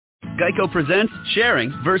Geico presents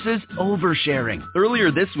sharing versus oversharing. Earlier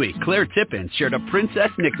this week, Claire Tippins shared a princess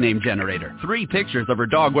nickname generator, 3 pictures of her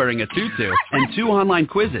dog wearing a tutu, and 2 online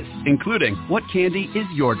quizzes, including, what candy is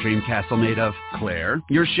your dream castle made of? Claire,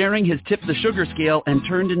 your sharing has tipped the sugar scale and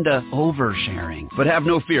turned into oversharing. But have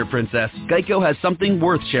no fear, princess. Geico has something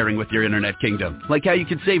worth sharing with your internet kingdom, like how you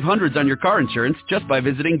could save hundreds on your car insurance just by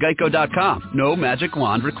visiting geico.com. No magic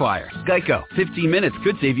wand required. Geico, 15 minutes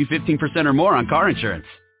could save you 15% or more on car insurance.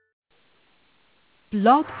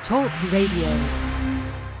 Blog Talk Radio.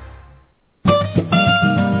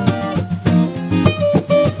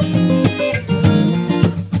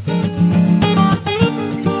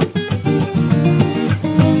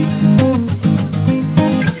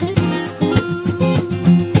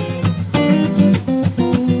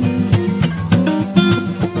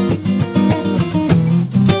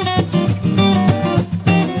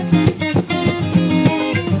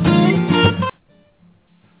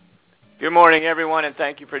 Good morning, everyone, and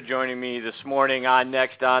thank you for joining me this morning on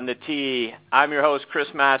Next on the Tee. I'm your host, Chris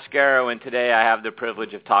Mascaro, and today I have the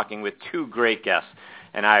privilege of talking with 2 great guests,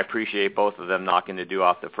 and I appreciate both of them knocking the dew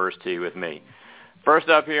off the first tee with me. First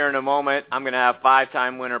up here in a moment, I'm going to have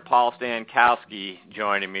 5-time winner Paul Stankowski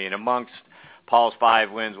joining me, and amongst Paul's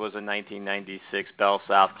 5 wins was a 1996 Bell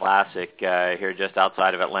South Classic here just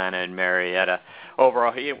outside of Atlanta in Marietta.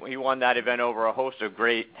 Overall, he won that event over a host of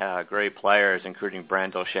great players, including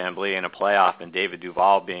Brandel Chambly in a playoff, and David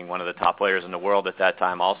Duval being one of the top players in the world at that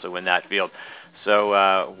time also in that field.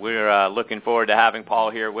 So we're looking forward to having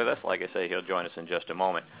Paul here with us. Like I say, he'll join us in just a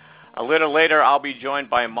moment. A little later, I'll be joined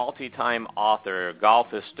by a multi-time author, golf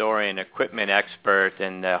historian, equipment expert,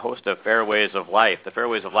 and host of Fairways of Life, the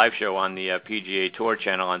Fairways of Life show on the PGA Tour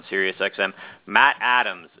channel on SiriusXM. Matt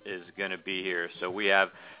Adams is going to be here, so we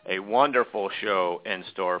have a wonderful show in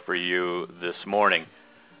store for you this morning.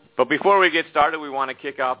 But before we get started, we want to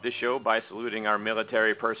kick off the show by saluting our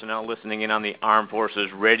military personnel listening in on the Armed Forces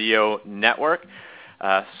Radio Network.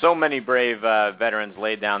 So many brave veterans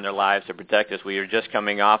laid down their lives to protect us. We are just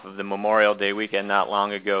coming off of the Memorial Day weekend not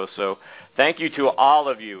long ago. So thank you to all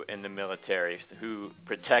of you in the military who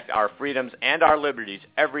protect our freedoms and our liberties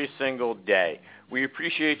every single day. We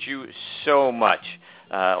appreciate you so much.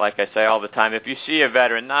 Like I say all the time, if you see a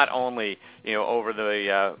veteran, not only over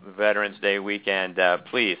the Veterans Day weekend,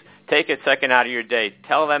 please take a second out of your day.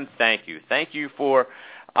 Tell them thank you. Thank you for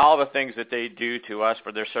all the things that they do to us,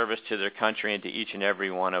 for their service to their country and to each and every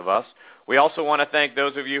one of us. We also want to thank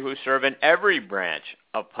those of you who serve in every branch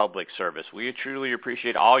of public service. We truly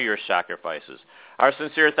appreciate all your sacrifices. Our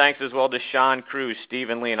sincere thanks as well to Sean Cruz,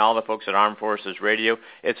 Stephen Lee, and all the folks at Armed Forces Radio.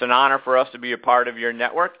 It's an honor for us to be a part of your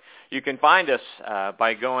network. You can find us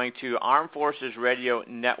by going to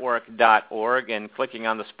armedforcesradionetwork.org and clicking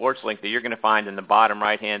on the sports link that you're going to find in the bottom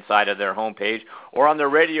right-hand side of their homepage, or on the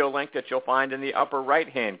radio link that you'll find in the upper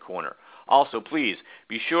right-hand corner. Also, please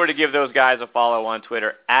be sure to give those guys a follow on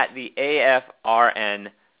Twitter at the AFRN,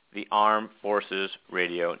 the Armed Forces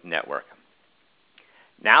Radio Network.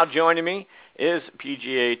 Now joining me is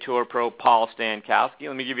PGA Tour pro Paul Stankowski.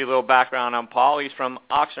 Let me give you a little background on Paul. He's from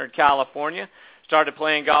Oxnard, California. Started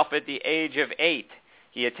playing golf at the age of 8.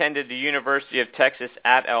 He attended the University of Texas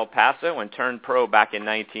at El Paso and turned pro back in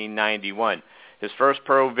 1991. His first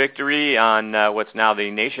pro victory on what's now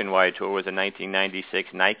the Nationwide Tour was a 1996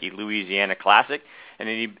 Nike Louisiana Classic, and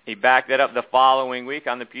he backed that up the following week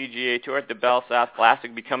on the PGA Tour at the Bell South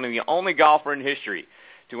Classic, becoming the only golfer in history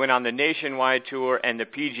to win on the Nationwide Tour and the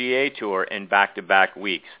PGA Tour in back-to-back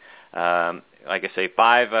weeks. Like I say,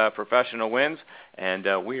 5 professional wins, and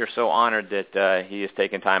we are so honored that he has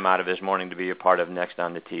taken time out of his morning to be a part of Next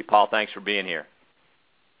on the Tee. Paul, thanks for being here.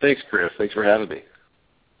 Thanks, Chris. Thanks for having me.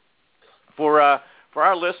 For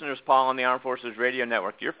our listeners, Paul, on the Armed Forces Radio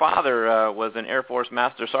Network, your father was an Air Force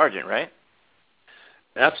Master Sergeant, right?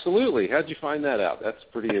 Absolutely. How'd you find that out? That's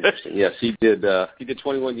pretty interesting. Yes, he did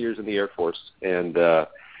 21 years in the Air Force, and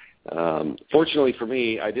fortunately for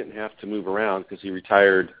me, I didn't have to move around because he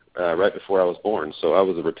retired right before I was born, so I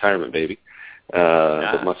was a retirement baby.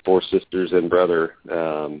 But my 4 sisters and brother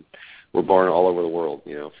were born all over the world,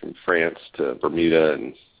 from France to Bermuda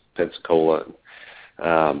and Pensacola.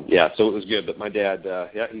 So it was good. But my dad,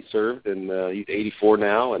 he served, and he's 84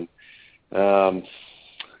 now, and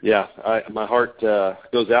my heart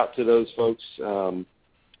goes out to those folks.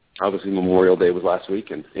 Obviously, Memorial Day was last week,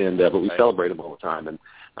 but we celebrate them all the time, and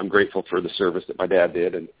I'm grateful for the service that my dad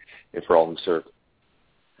did and for all who served.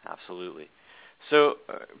 Absolutely. So,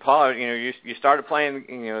 Paul, you started playing,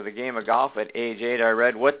 the game of golf at age 8. I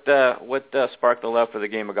read. What sparked the love for the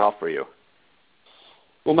game of golf for you?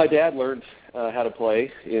 Well, my dad learned how to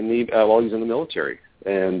play while he was in the military,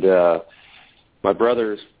 and my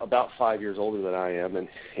brother's about 5 years older than I am,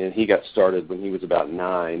 and he got started when he was about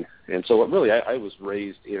 9. And so I was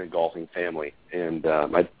raised in a golfing family. And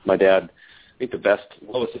my dad, I think the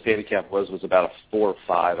lowest his handicap was about a 4 or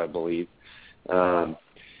 5, I believe. So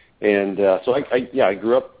I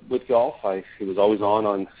grew up with golf. It was always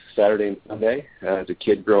on Saturday and Sunday as a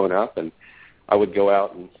kid growing up, and I would go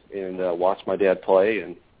out and watch my dad play.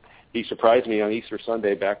 And he surprised me on Easter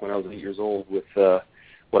Sunday back when I was 8 years old with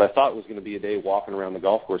what I thought was going to be a day walking around the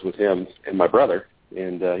golf course with him and my brother.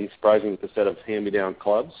 And he surprised me with a set of hand-me-down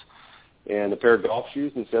clubs and a pair of golf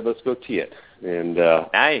shoes and said, "Let's go tee it." And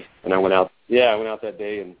nice. And I went out. Yeah, I went out that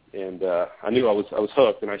day, and I knew I was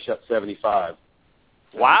hooked, and I shot 75.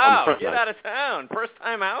 Wow! Get out of town. First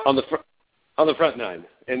time out. On the front 9,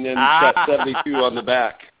 and then shot 72 on the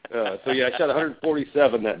back. I shot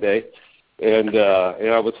 147 that day, and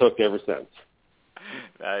I was hooked ever since.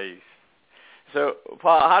 Nice. So,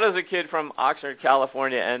 Paul, how does a kid from Oxnard,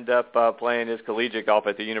 California, end up playing his collegiate golf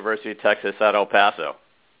at the University of Texas at El Paso?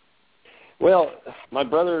 Well, my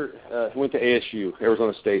brother went to ASU,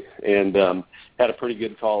 Arizona State, and had a pretty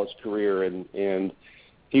good college career, and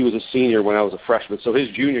he was a senior when I was a freshman. So his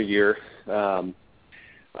junior year,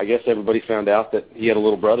 I guess everybody found out that he had a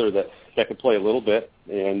little brother that could play a little bit,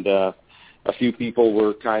 and a few people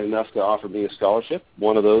were kind enough to offer me a scholarship.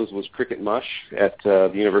 One of those was Cricket Mush at the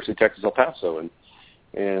University of Texas El Paso,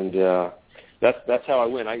 and that's how I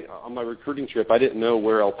went. On my recruiting trip, I didn't know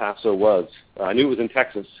where El Paso was. I knew it was in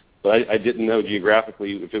Texas, but I didn't know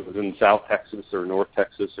geographically if it was in South Texas or North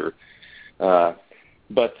Texas or.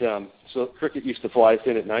 So Cricket used to fly us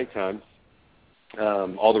in at nighttime.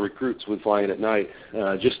 All the recruits would fly in at night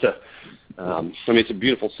just to. It's a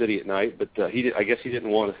beautiful city at night, but I guess he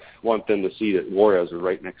didn't want them to see that Juarez was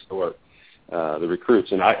right next door, the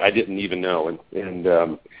recruits, and I didn't even know, and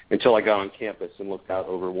until I got on campus and looked out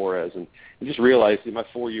over Juarez, and just realized in my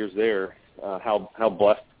 4 years there how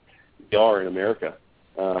blessed we are in America,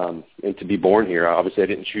 and to be born here. Obviously, I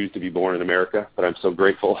didn't choose to be born in America, but I'm so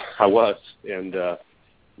grateful I was, and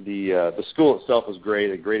the school itself was great,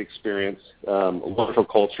 a great experience, a wonderful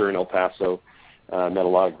culture in El Paso. Met a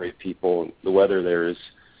lot of great people, and the weather there is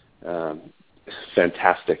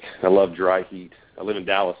fantastic. I love dry heat. I live in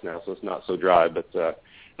Dallas now, so it's not so dry, but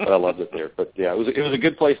I loved it there. But yeah, it was a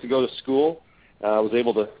good place to go to school. I was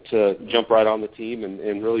able to jump right on the team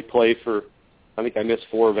and really play for. I think I missed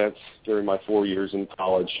 4 events during my 4 years in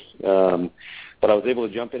college, but I was able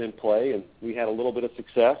to jump in and play, and we had a little bit of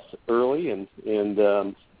success early, and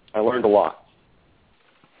I learned a lot.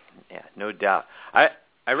 Yeah, no doubt.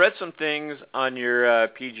 I read some things on your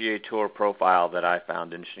PGA Tour profile that I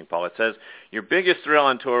found interesting, Paul. It says your biggest thrill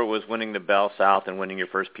on tour was winning the Bell South and winning your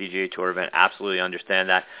first PGA Tour event. Absolutely understand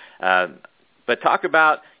that. But talk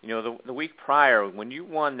about, the week prior when you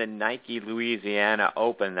won the Nike Louisiana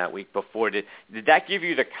Open that week before. Did that give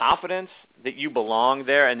you the confidence that you belonged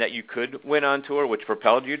there and that you could win on tour, which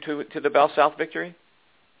propelled you to the Bell South victory?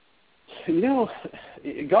 Golf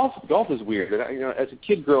is weird. As a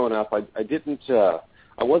kid growing up,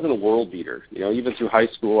 I wasn't a world beater. Even through high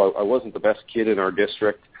school, I wasn't the best kid in our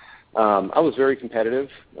district. I was very competitive.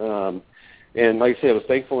 And like I say, I was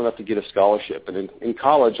thankful enough to get a scholarship. And in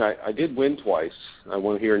college, I did win twice. I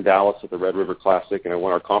won here in Dallas at the Red River Classic, and I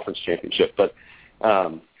won our conference championship. But,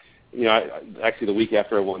 actually the week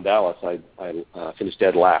after I won Dallas, I finished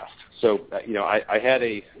dead last. So, I had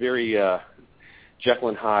a very Jekyll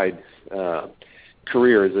and Hyde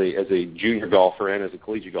career as a junior golfer and as a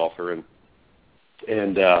collegiate golfer.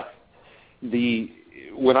 When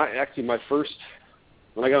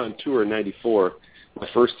I got on tour in '94, my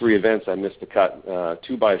first 3 events I missed the cut,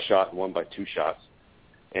 2 by a shot and 1 by 2 shots.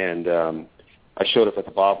 And I showed up at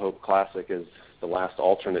the Bob Hope Classic as the last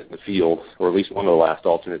alternate in the field, or at least one of the last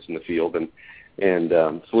alternates in the field, and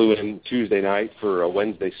flew in Tuesday night for a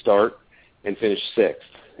Wednesday start and finished 6th.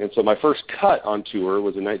 And so my first cut on tour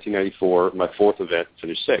was in 1994, my 4th event,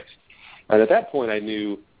 finished 6th. And at that point I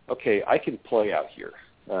knew, okay, I can play out here.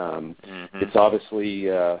 It's obviously,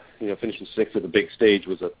 finishing 6th at the big stage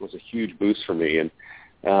was a huge boost for me. And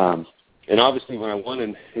obviously when I won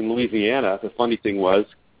in Louisiana, the funny thing was,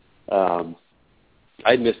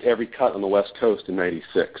 I'd missed every cut on the West Coast in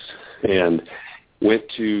 '96 and went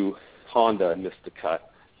to Honda and missed the cut.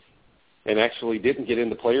 And actually didn't get in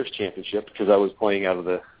the Players' Championship because I was playing out of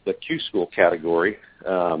the Q School category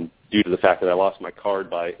due to the fact that I lost my card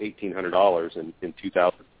by $1,800 in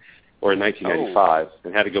 2000 or in 1995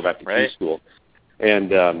 and had to go back to Q School.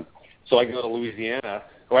 And so I go to Louisiana.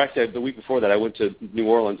 Or actually, the week before that, I went to New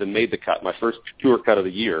Orleans and made the cut. My first tour cut of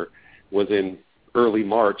the year was in early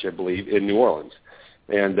March, I believe, in New Orleans.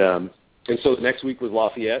 And so the next week was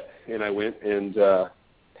Lafayette, and I went and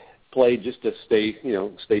played just to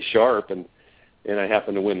stay sharp, and I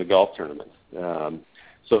happened to win the golf tournament.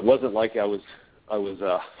 So it wasn't like I was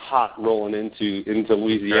hot rolling into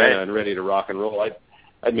Louisiana and ready to rock and roll.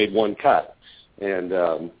 I'd made one cut, and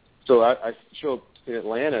so I showed up in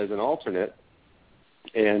Atlanta as an alternate,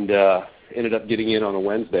 and ended up getting in on a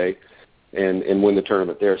Wednesday and win the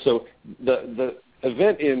tournament there. So the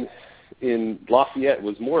event in Lafayette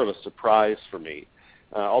was more of a surprise for me,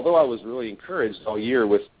 although I was really encouraged all year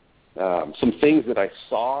with some things that I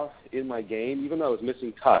saw in my game. Even though I was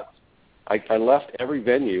missing cuts, I left every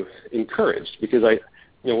venue encouraged because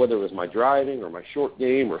whether it was my driving or my short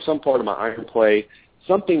game or some part of my iron play,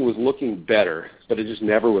 something was looking better, but it just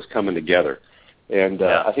never was coming together. And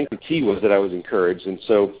I think the key was that I was encouraged. And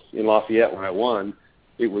so in Lafayette, when I won,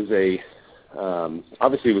 it was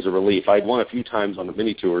obviously it was a relief. I'd won a few times on the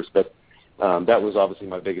mini tours, but that was obviously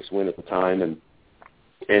my biggest win at the time. And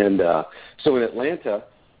so in Atlanta,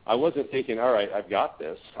 I wasn't thinking, all right, I've got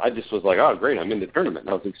this. I just was like, oh, great, I'm in the tournament.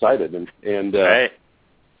 I was excited. And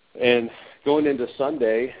going into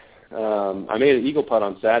Sunday, I made an eagle putt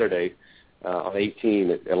on Saturday on 18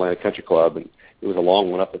 at Atlanta Country Club, and it was a long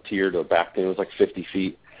one up a tier to a back pin. It was like 50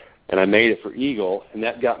 feet. And I made it for eagle, and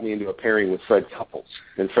that got me into a pairing with Fred Couples.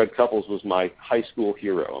 And Fred Couples was my high school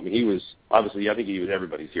hero. I mean, he was obviously, I think he was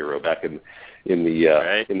everybody's hero back in the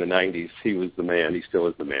 90s. He was the man. He still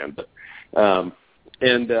is the man. But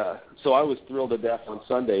so I was thrilled to death on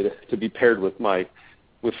Sunday to be paired with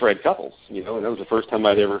Fred Couples, and that was the first time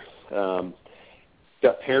I'd ever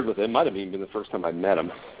got paired with him. Might have even been the first time I met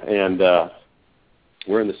him. And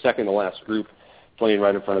we're in the second to last group, playing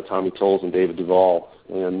right in front of Tommy Tolles and David Duval.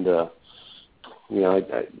 And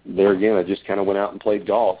there again, I just kind of went out and played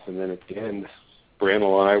golf. And then at the end,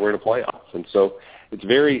 Brandel and I were in a playoff. And so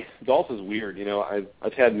golf is weird.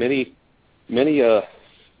 I've had many a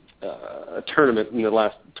tournament in the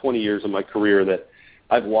last 20 years of my career that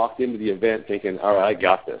I've walked into the event thinking, all right, I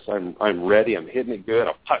got this. I'm ready. I'm hitting it good.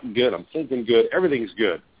 I'm putting good. I'm thinking good. Everything's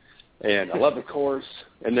good. And I love the course.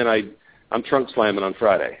 And then I'm trunk slamming on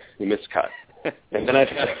Friday. You missed cut. And then I've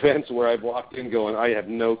had events where I've walked in going, I have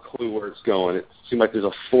no clue where it's going. It seems like there's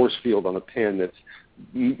a force field on the pin that's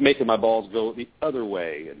making my balls go the other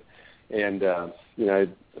way. And I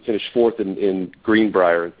finished fourth in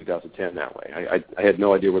Greenbrier in 2010 that way. I had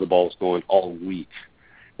no idea where the ball was going all week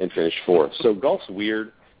and finished fourth. So golf's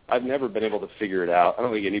weird. I've never been able to figure it out. I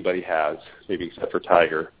don't think anybody has, maybe except for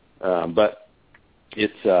Tiger. But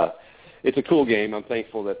it's a cool game. I'm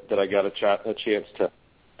thankful that I got a chance to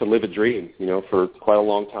live a dream, for quite a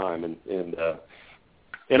long time.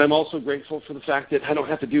 And I'm also grateful for the fact that I don't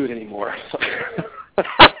have to do it anymore.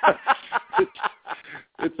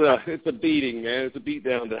 It's a beating, man. It's a beat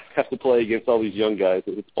down to have to play against all these young guys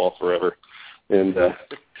that hit the ball forever. And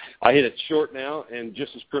I hit it short now and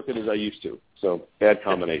just as crooked as I used to. So bad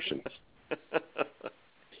combination.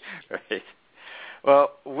 Right.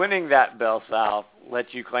 Well, winning that Bell South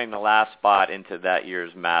lets you claim the last spot into that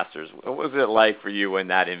year's Masters. What was it like for you when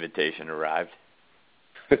that invitation arrived?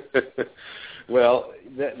 Well,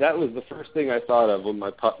 that was the first thing I thought of when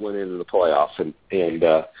my putt went into the playoffs, and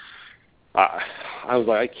I was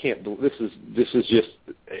like, I can't believe this is just,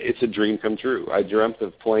 it's a dream come true. I dreamt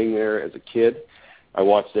of playing there as a kid. I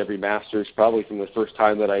watched every Masters probably from the first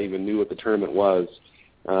time that I even knew what the tournament was.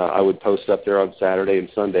 I would post up there on Saturday and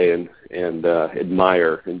Sunday and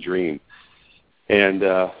admire and dream. And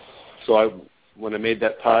so when I made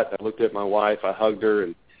that putt, I looked at my wife, I hugged her,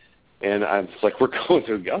 and I was like, we're going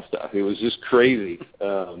to Augusta. It was just crazy.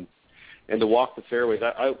 And to walk the fairways,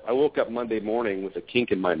 I woke up Monday morning with a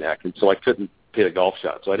kink in my neck, and so I couldn't hit a golf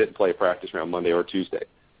shot. So I didn't play a practice round Monday or Tuesday.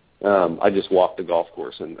 I just walked the golf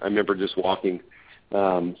course, and I remember just walking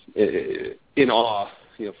in awe,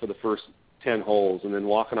 for the first 10 holes, and then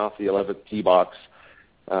walking off the 11th tee box.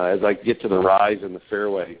 As I get to the rise in the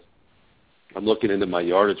fairway, I'm looking into my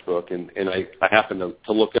yardage book, and I happen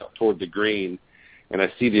to look up toward the green, and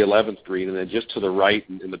I see the 11th green, and then just to the right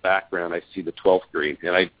in the background, I see the 12th green,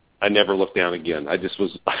 and I never looked down again. I just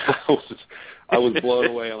was, I was blown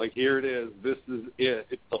away. I'm like, here it is. This is it.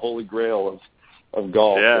 It's the holy grail of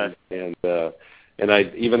golf. Yeah. And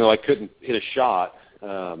I, even though I couldn't hit a shot,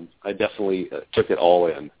 I definitely took it all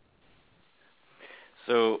in.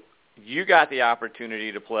 So you got the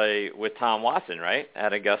opportunity to play with Tom Watson, right,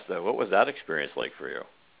 at Augusta. What was that experience like for you?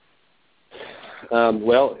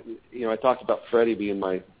 Well, I talked about Freddie being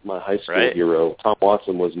my high school hero. Tom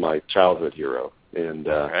Watson was my childhood hero, and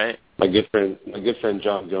my good friend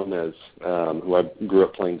John Gomez, who I grew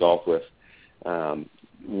up playing golf with.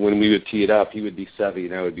 When we would tee it up, he would be Seve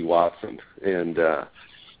and I would be Watson, and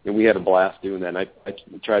and we had a blast doing that. And I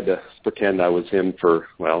tried to pretend I was him for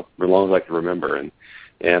as long as I can remember.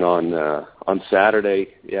 And on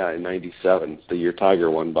Saturday, in '97, the year Tiger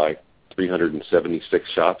won by 376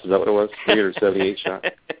 shots. Is that what it was? 378 shots.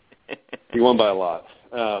 He won by a lot.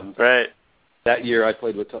 Right. That year, I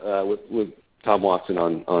played with Tom Watson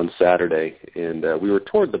on Saturday, and we were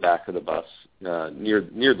toward the back of the bus, near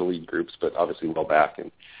the lead groups, but obviously well back.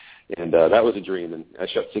 And that was a dream. And I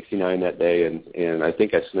shot 69 that day, and I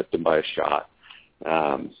think I sniffed him by a shot.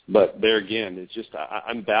 But there again, it's just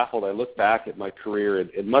I'm baffled. I look back at my career,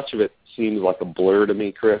 and much of it seems like a blur to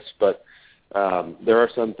me, Chris. But there are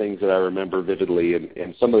some things that I remember vividly,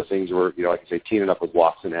 and some of the things were, like I say, teaming up with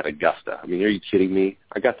Watson at Augusta. I mean, are you kidding me?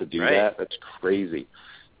 I got to do that. That's crazy.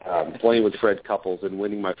 Playing with Fred Couples and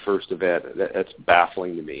winning my first event, that's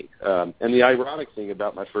baffling to me. And the ironic thing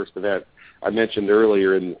about my first event, I mentioned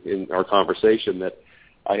earlier in our conversation that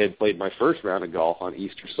I had played my first round of golf on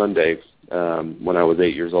Easter Sunday when I was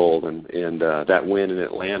 8 years old, and that win in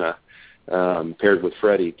Atlanta, paired with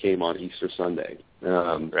Freddie, came on Easter Sunday.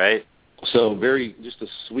 Right. So just a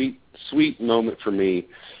sweet moment for me.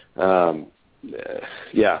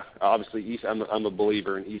 Obviously, I'm a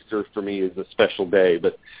believer, and Easter for me is a special day.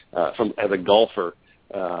 But as a golfer,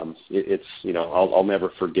 it's I'll never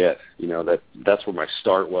forget that's where my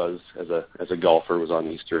start was as a golfer, was on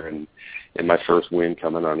Easter, and my first win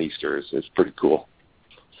coming on Easter is pretty cool.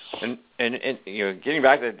 And getting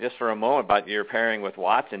back to just for a moment about your pairing with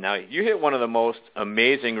Watson. Now, you hit one of the most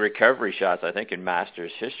amazing recovery shots, I think, in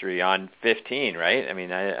Masters history on 15, right? I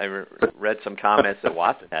mean, I read some comments that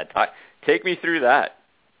Watson had. Take me through that.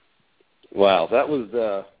 Wow, that was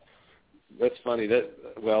that's funny.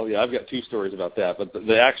 I've got two stories about that. But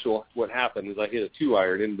the actual what happened is I hit a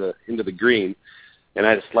 2-iron into the green, and I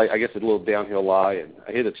had a little downhill lie, and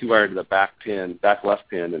I hit a 2-iron to the back left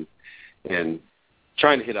pin, and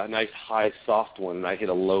trying to hit a nice high soft one, and I hit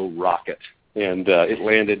a low rocket, and it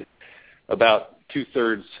landed about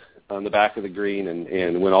 2/3 on the back of the green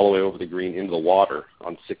and went all the way over the green into the water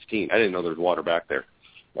on 16. I didn't know there was water back there.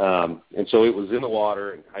 And so it was in the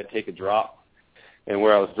water, and I'd take a drop, and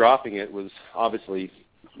where I was dropping it was obviously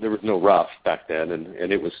there was no rough back then,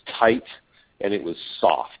 and it was tight and it was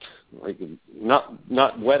soft, like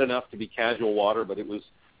not wet enough to be casual water, but it was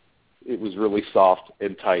really soft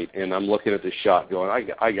and tight. And I'm looking at this shot going,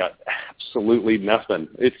 I got absolutely nothing.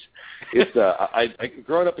 I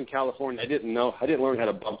growing up in California, I didn't learn how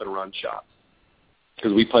to bump and run shots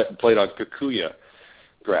because we played on Kikuyu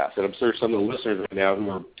grass. And I'm sure some of the listeners right now who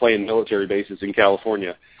are playing military bases in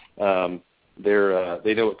California, they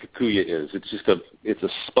know what Kikuyu is. It's a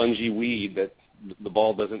spongy weed that the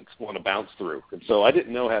ball doesn't want to bounce through. And so I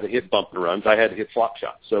didn't know how to hit bump and runs. I had to hit flop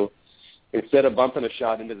shots. So instead of bumping a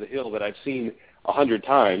shot into the hill that I've seen 100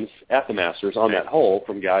 times at the Masters on that hole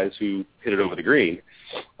from guys who hit it over the green,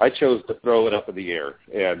 I chose to throw it up in the air.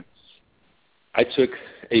 And I took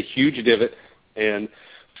a huge divot and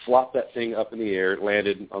flopped that thing up in the air. It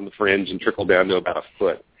landed on the fringe and trickled down to about a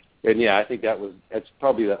foot. And, I think that's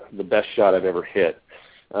probably the best shot I've ever hit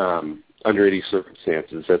under any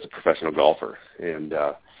circumstances as a professional golfer. And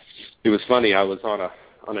it was funny. I was on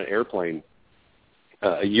an airplane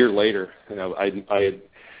a year later, and I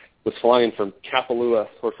was flying from Kapalua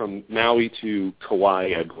or from Maui to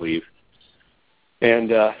Kauai, I believe.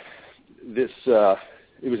 And it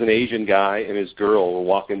was an Asian guy and his girl were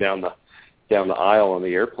walking down the aisle on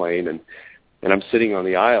the airplane, and I'm sitting on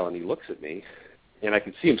the aisle, and he looks at me, and I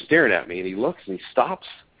can see him staring at me, and he looks and he stops,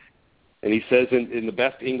 and he says in the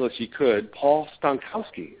best English he could, "Paul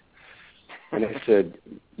Stankowski." And I said,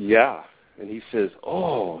 "Yeah." And he says,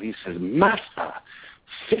 "Master,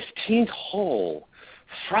 15th hole,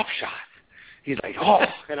 frop shot." He's like, "Oh,"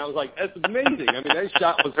 and I was like, "That's amazing." I mean, that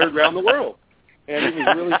shot was heard around the world, and it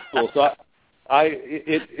was really cool. So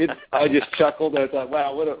I just chuckled, and I thought,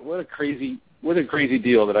 wow, what a crazy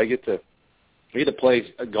deal that I get to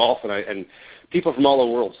play golf, and people from all over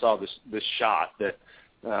the world saw this shot that,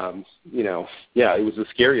 it was the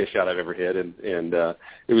scariest shot I've ever hit, and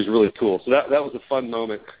it was really cool. So that was a fun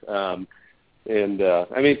moment.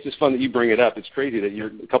 It's just fun that you bring it up. It's crazy that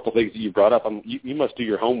a couple of things that you brought up. You must do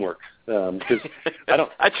your homework because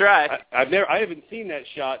I try. I haven't seen that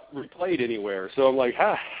shot replayed anywhere. So I'm like,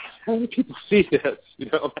 how do people see this?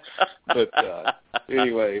 But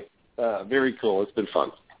anyway, very cool. It's been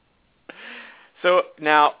fun. So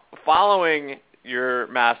now, following your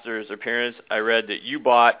Masters appearance, I read that you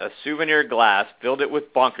bought a souvenir glass, filled it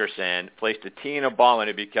with bunker sand, placed a tee and a ball in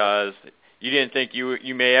it because you didn't think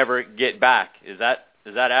you may ever get back. Is that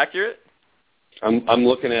accurate? I'm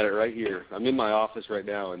looking at it right here. I'm in my office right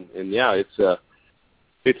now, and it's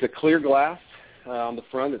a clear glass on the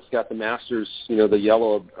front. It's got the Masters, the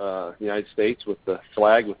yellow United States with the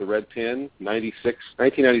flag with the red pin,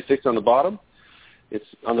 1996 on the bottom. It's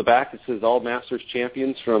on the back. It says all Masters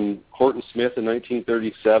champions from Horton Smith in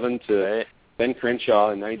 1937 to Ben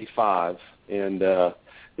Crenshaw in 95, and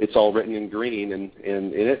it's all written in green, and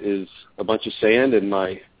in it is a bunch of sand and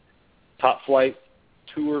my Top Flight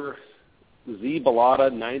Tour Z Bellata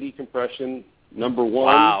 90 compression number 1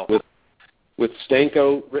 wow. with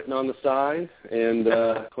Stanko written on the side, and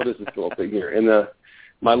what is this little thing here? And the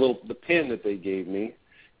pin that they gave me.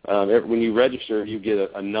 When you register, you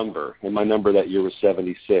get a number, and my number that year was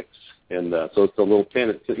 76, and so it's a little pin.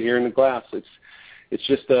 It's sitting here in the glass. It's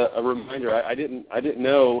just a reminder. I didn't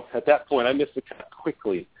know at that point. I missed the cut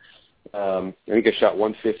quickly. I think I shot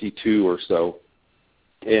 152 or so,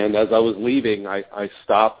 and as I was leaving, I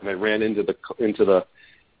stopped and I ran into the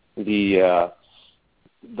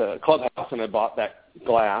clubhouse, and I bought that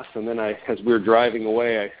glass. And then as we were driving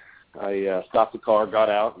away, I stopped the car, got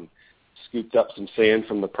out, and scooped up some sand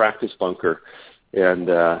from the practice bunker and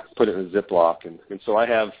put it in a Ziploc. And so I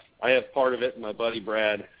have part of it. My buddy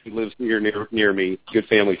Brad, who lives near me, good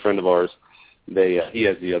family friend of ours, he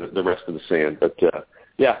has the rest of the sand. But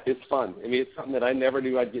yeah, it's fun. I mean, it's something that I never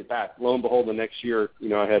knew I'd get back. Lo and behold, the next year,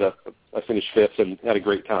 I finished 5th and had a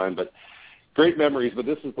great time. But great memories. But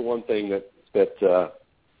this is the one thing that I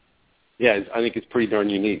think it's pretty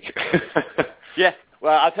darn unique. Yeah.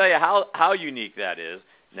 Well, I'll tell you how unique that is.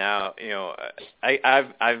 Now,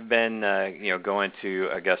 I've been, going to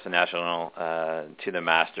Augusta National to the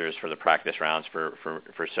Masters for the practice rounds for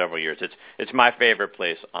several years. It's my favorite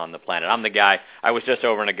place on the planet. I'm the guy. I was just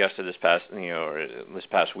over in Augusta this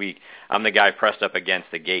past week. I'm the guy pressed up against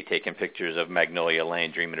the gate taking pictures of Magnolia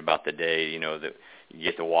Lane, dreaming about the day, that you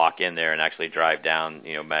get to walk in there and actually drive down,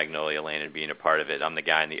 Magnolia Lane and being a part of it. I'm the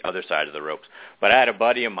guy on the other side of the ropes. But I had a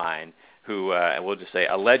buddy of mine who, we'll just say,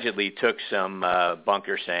 allegedly took some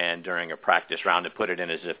bunker sand during a practice round and put it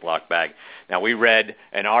in a Ziploc bag. Now, we read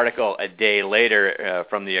an article a day later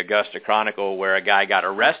from the Augusta Chronicle where a guy got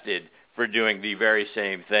arrested for doing the very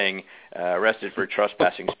same thing, arrested for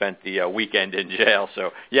trespassing, spent the weekend in jail.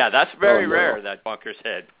 So, yeah, that's very rare, that bunker's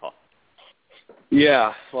head, Paul.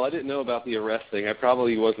 Yeah, well, I didn't know about the arrest thing. I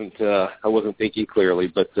probably wasn't thinking clearly,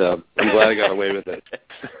 but I'm glad I got away with it.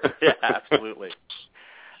 Yeah, absolutely.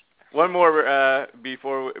 One more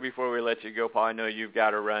before we let you go, Paul. I know you've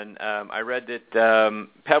got to run. I read that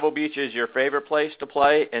Pebble Beach is your favorite place to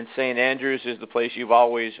play, and St. Andrews is the place you've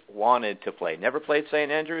always wanted to play. Never played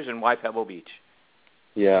St. Andrews, and why Pebble Beach?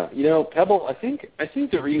 Yeah, Pebble. I think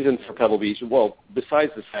the reason for Pebble Beach, well,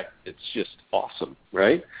 besides the fact it's just awesome,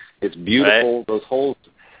 right? It's beautiful. Right. Those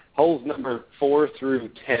holes number 4 through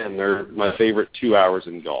 10 are my favorite 2 hours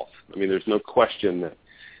in golf. I mean, there's no question that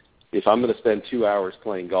if I'm going to spend 2 hours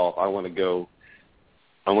playing golf, I want to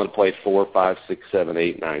play 4, 5, 6, 7,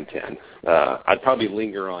 8, 9, 10. I'd probably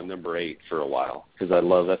linger on number 8 for a while because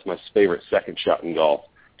that's my favorite second shot in golf.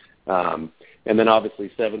 And then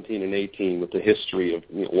obviously 17 and 18 with the history of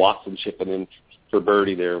Watson chipping in for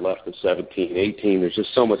birdie there left of 17, 18. There's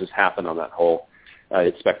just so much has happened on that hole.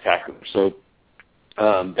 It's spectacular. So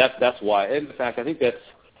that's why. And in fact, I think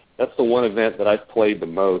that's the one event that I've played the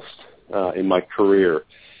most in my career.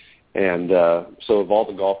 And so of all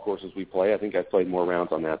the golf courses we play, I think I've played more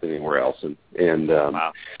rounds on that than anywhere else. And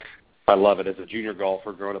wow. I love it. As a junior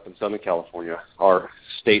golfer growing up in Southern California, our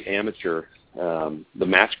state amateur, the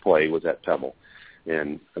match play was at Pebble.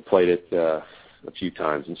 And I played it a few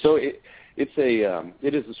times. And so it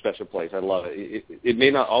is a special place. I love it. It may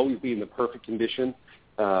not always be in the perfect condition,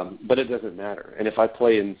 but it doesn't matter. And if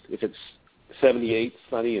it's 78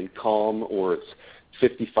 sunny and calm or it's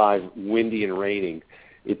 55 windy and raining,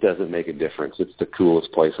 it doesn't make a difference. It's the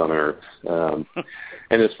coolest place on earth.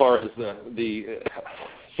 And as far as the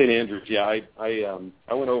St. Andrews, yeah,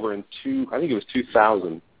 I went over in I think it was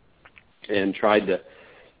 2000, and tried to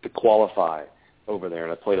qualify over there.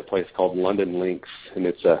 And I played a place called London Links, and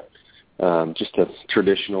it's just a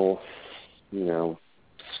traditional,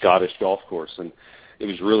 Scottish golf course, and it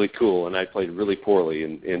was really cool. And I played really poorly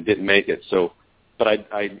and didn't make it. So, but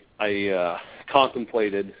I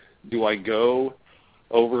contemplated: do I go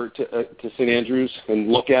over to St. Andrews and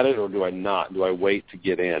look at it, or do I not? Do I wait to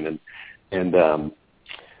get in? And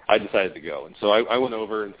I decided to go. And so I went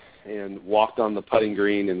over and walked on the putting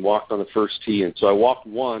green and walked on the first tee. And so I walked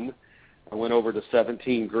one. I went over to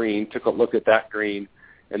 17 green, took a look at that green,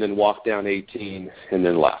 and then walked down 18 and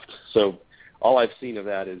then left. So all I've seen of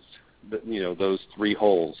that is, those 3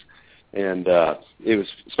 holes. And it was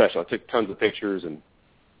special. I took tons of pictures and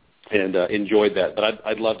enjoyed that. But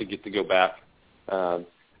I'd love to get to go back.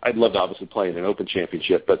 I'd love to obviously play in an Open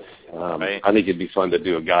Championship, but right. I think it'd be fun to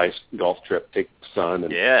do a guys golf trip, take the son,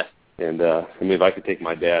 and I mean, if I could take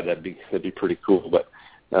my dad, that'd be pretty cool. But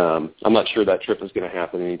I'm not sure that trip is going to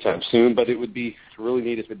happen anytime soon. But it would be really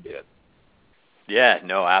neat if it did. Yeah,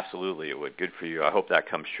 no, absolutely, it would. Good for you. I hope that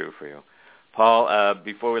comes true for you. Paul,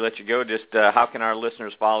 before we let you go, just how can our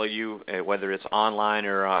listeners follow you, whether it's online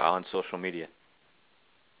or on social media?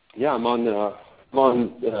 Yeah, I'm on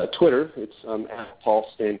Twitter. It's at Paul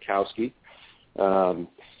Stankowski.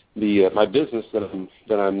 My business that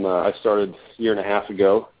I started a year and a half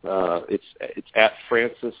ago. It's at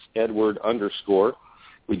Francis Edward _.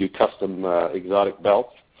 We do custom exotic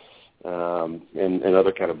belts and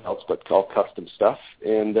other kind of belts, but all custom stuff.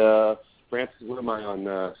 And Francis, what am I on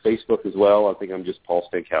Facebook as well? I think I'm just Paul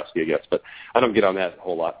Stankowski, I guess, but I don't get on that a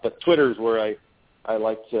whole lot. But Twitter is where I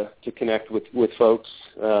like to connect with folks.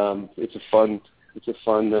 It's a fun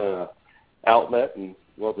outlet, and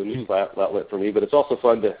the news outlet for me. But it's also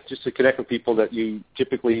fun to connect with people that you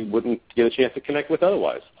typically wouldn't get a chance to connect with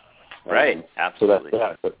otherwise. Right, absolutely. So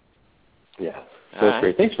that's that. But yeah, so that's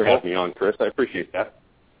great. Thanks for having me on, Chris. I appreciate that.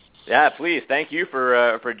 Yeah, please. Thank you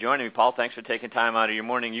for joining me, Paul. Thanks for taking time out of your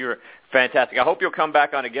morning. You're fantastic. I hope you'll come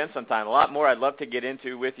back on again sometime. A lot more I'd love to get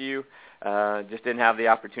into with you. Just didn't have the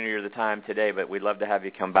opportunity or the time today, but we'd love to have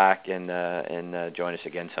you come back and join us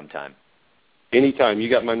again sometime. Anytime. You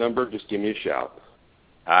got my number. Just give me a shout.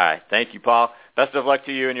 All right. Thank you, Paul. Best of luck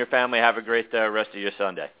to you and your family. Have a great rest of your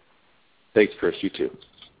Sunday. Thanks, Chris. You too.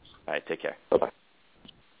 All right. Take care. Bye-bye.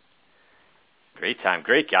 Great time.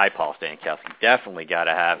 Great guy, Paul Stankowski. Definitely got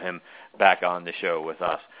to have him back on the show with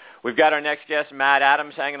us. We've got our next guest, Matt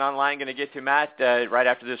Adams, hanging online. Going to get to Matt right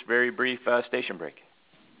after this very brief station break.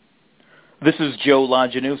 This is Joe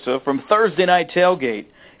Lajanusa from Thursday Night Tailgate,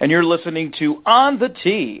 and you're listening to On the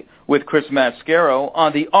Tee with Chris Mascaro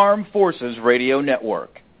on the Armed Forces Radio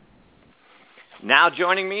Network. Now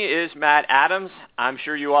joining me is Matt Adams. I'm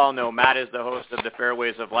sure you all know Matt is the host of the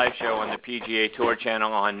Fairways of Life show on the PGA Tour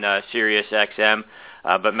channel on Sirius XM.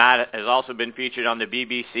 But Matt has also been featured on the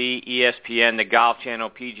BBC, ESPN, the Golf Channel,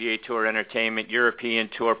 PGA Tour Entertainment, European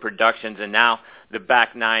Tour Productions, and now the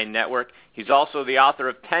Back Nine Network. He's also the author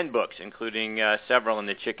of 10 books, including several in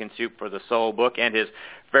the Chicken Soup for the Soul book and his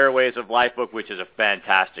Fairways of Life book, which is a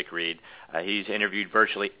fantastic read. He's interviewed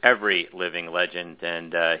virtually every living legend,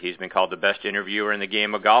 and he's been called the best interviewer in the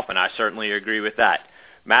game of golf, and I certainly agree with that.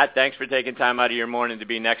 Matt, thanks for taking time out of your morning to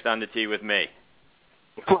be next on the tee with me.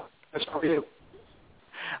 That's for you.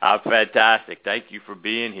 Fantastic. Thank you for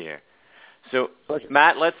being here. So,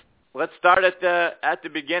 Matt, let's start at the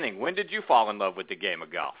beginning. When did you fall in love with the game of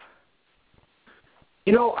golf?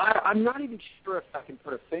 You know, I'm not even sure if I can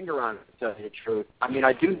put a finger on it, to tell you the truth. I mean,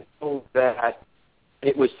 I do know that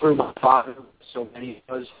it was through my father, so many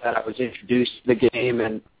of us, that I was introduced to the game,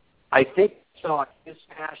 and I think I saw his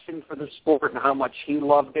passion for the sport and how much he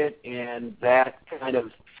loved it, and that kind of,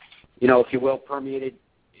 you know, if you will, permeated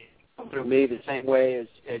through me the same way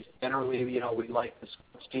as generally, you know, we like the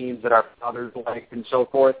sports teams that our fathers liked and so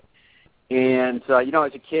forth. And, you know,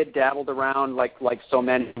 as a kid, dabbled around like so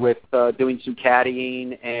many with doing some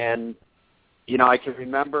caddying. And, you know, I can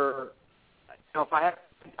remember, you know, if I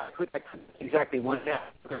couldn't exactly when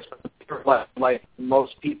that, like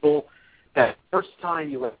most people, that first time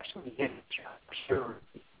you actually hit a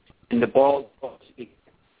and the ball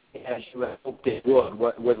as you had hoped it would,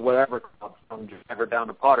 with whatever club, from driver down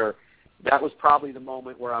to putter, that was probably the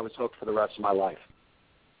moment where I was hooked for the rest of my life.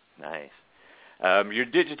 Nice. You're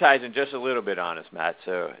digitizing just a little bit on us, Matt,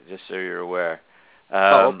 so just so you're aware.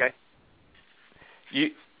 Okay.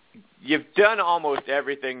 You've done almost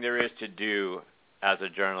everything there is to do as a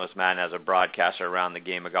journalist, Matt, and as a broadcaster around the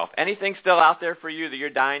game of golf. Anything still out there for you that you're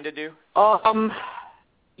dying to do?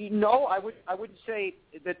 No, I wouldn't say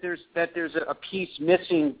that there's a piece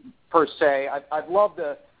missing per se. I've loved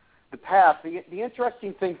the path. The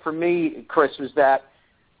interesting thing for me, Chris, was that,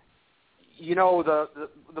 you know,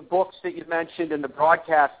 the books that you mentioned and the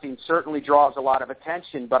broadcasting certainly draws a lot of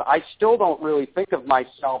attention, but I still don't really think of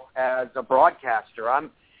myself as a broadcaster.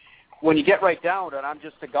 When you get right down to it, I'm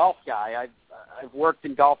just a golf guy. I've worked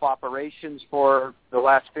in golf operations for the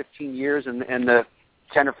last 15 years, and the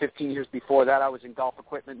 10 or 15 years before that, I was in golf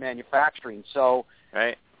equipment manufacturing. So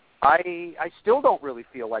right. I still don't really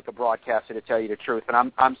feel like a broadcaster, to tell you the truth,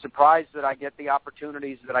 and I'm surprised that I get the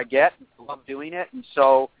opportunities that I get. I love doing it, and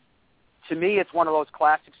so to me, it's one of those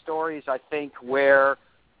classic stories, I think, where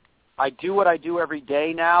I do what I do every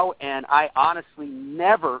day now, and I honestly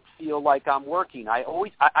never feel like I'm working.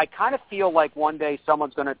 I kind of feel like one day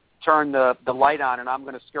someone's going to turn the light on and I'm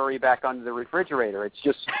going to scurry back under the refrigerator. It's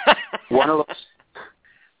just one of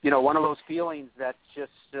one of those feelings that's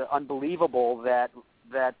just unbelievable that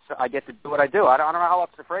I get to do what I do. I don't know how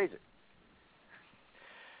else to phrase it.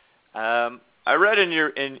 I read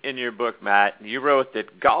in your book, Matt, you wrote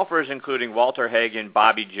that golfers including Walter Hagen,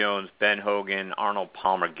 Bobby Jones, Ben Hogan, Arnold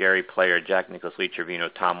Palmer, Gary Player, Jack Nicklaus, Lee Trevino,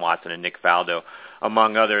 Tom Watson, and Nick Faldo,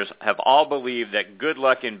 among others, have all believed that good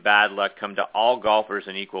luck and bad luck come to all golfers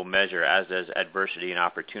in equal measure, as does adversity and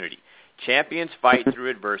opportunity. Champions fight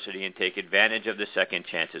through adversity and take advantage of the second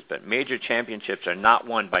chances, but major championships are not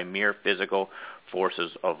won by mere physical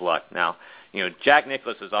forces of luck. Now, Jack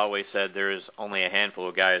Nicklaus has always said there is only a handful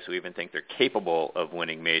of guys who even think they're capable of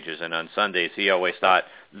winning majors, and on Sundays he always thought,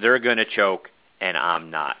 they're going to choke and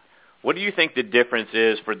I'm not. What do you think the difference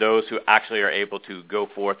is for those who actually are able to go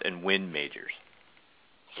forth and win majors?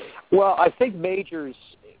 Well, I think majors,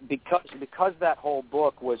 because that whole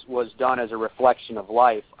book was done as a reflection of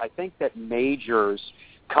life, I think that majors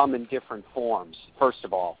come in different forms, first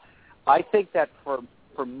of all. I think that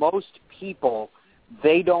for most people,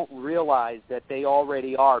 they don't realize that they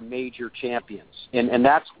already are major champions. And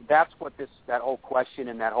that's what that whole question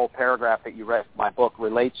and that whole paragraph that you read in my book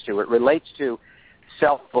relates to. It relates to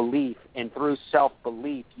self-belief, and through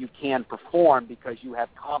self-belief you can perform because you have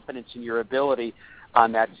confidence in your ability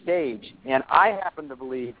on that stage. And I happen to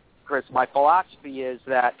believe, Chris, my philosophy is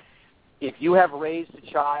that if you have raised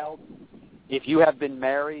a child, if you have been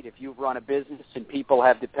married, if you've run a business and people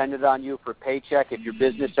have depended on you for a paycheck, if your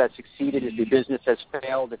business has succeeded, if your business has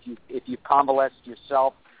failed, if you've convalesced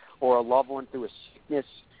yourself or a loved one through a sickness,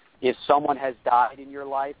 if someone has died in your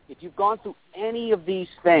life, if you've gone through any of these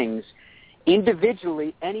things,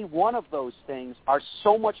 individually, any one of those things are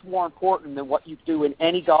so much more important than what you do in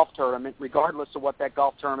any golf tournament, regardless of what that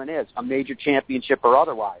golf tournament is, a major championship or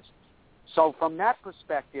otherwise. So from that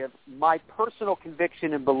perspective, my personal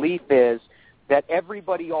conviction and belief is that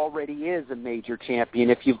everybody already is a major champion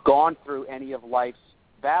if you've gone through any of life's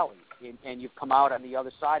valleys and you've come out on the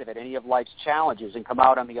other side of it, any of life's challenges and come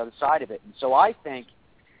out on the other side of it. And so I think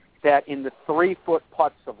that in the 3-foot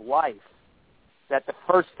putts of life, that the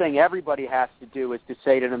first thing everybody has to do is to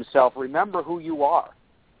say to themselves, remember who you are.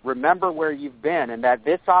 Remember where you've been, and that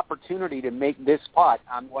this opportunity to make this putt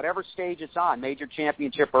on whatever stage it's on, major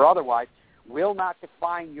championship or otherwise, will not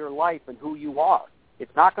define your life and who you are.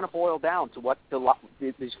 It's not going to boil down to what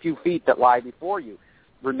these few feet that lie before you.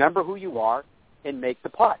 Remember who you are and make the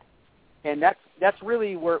putt. And that's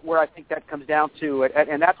really where I think that comes down to.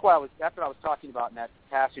 And that's what I was talking about in that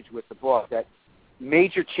passage with the book, that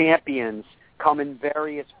major champions come in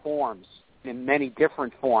various forms, in many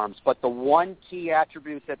different forms, but the one key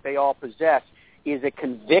attribute that they all possess is a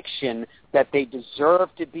conviction that they deserve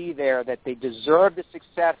to be there, that they deserve the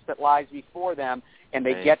success that lies before them, and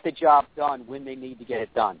they get the job done when they need to get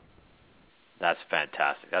it done. That's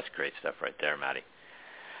fantastic. That's great stuff right there, Matty.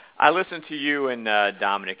 I listen to you and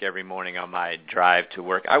Dominic every morning on my drive to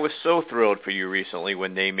work. I was so thrilled for you recently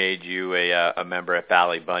when they made you a member at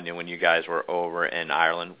Ballybunion when you guys were over in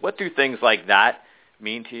Ireland. What do things like that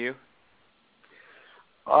mean to you?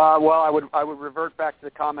 Well, I would revert back to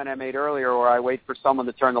the comment I made earlier where I wait for someone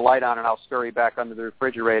to turn the light on and I'll scurry back under the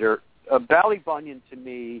refrigerator. Ballybunion to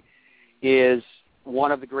me is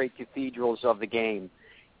one of the great cathedrals of the game.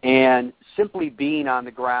 And simply being on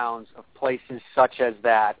the grounds of places such as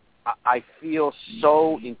that, I feel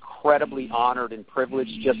so incredibly honored and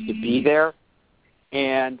privileged just to be there.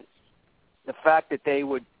 And the fact that they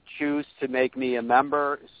would choose to make me a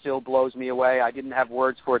member still blows me away. I didn't have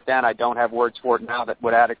words for it then. I don't have words for it now that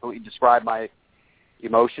would adequately describe my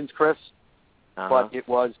emotions, Chris. But it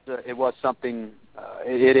was something.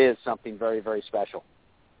 It is something very, very special.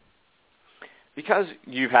 Because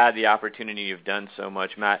you've had the opportunity, you've done so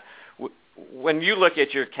much, Matt. When you look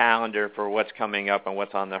at your calendar for what's coming up and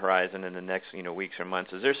what's on the horizon in the next, weeks or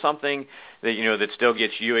months, is there something that that still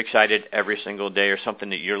gets you excited every single day, or something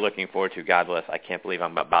that you're looking forward to? God bless, I can't believe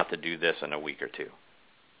I'm about to do this in a week or two.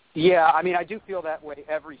 Yeah, I mean, I do feel that way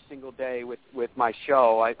every single day with my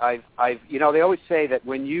show. I've they always say that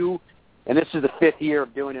when you, and this is the 5th year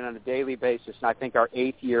of doing it on a daily basis, and I think our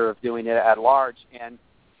 8th year of doing it at large, and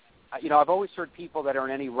I've always heard people that are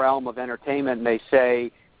in any realm of entertainment, and they say,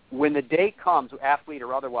 when the day comes, athlete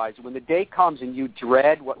or otherwise, when the day comes and you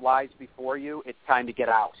dread what lies before you, it's time to get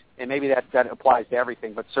out. And maybe that applies to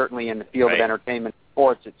everything, but certainly in the field of entertainment and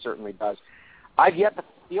sports, it certainly does. I've yet to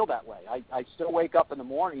feel that way. I still wake up in the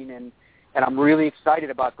morning, and I'm really excited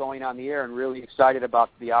about going on the air and really excited about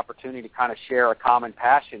the opportunity to kind of share a common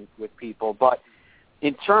passion with people. But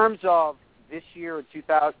in terms of this year in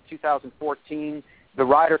 2014, the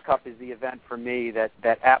Ryder Cup is the event for me that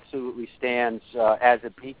absolutely stands as a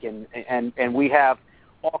beacon, and we have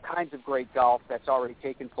all kinds of great golf that's already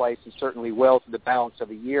taken place and certainly will through the balance of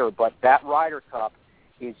the year. But that Ryder Cup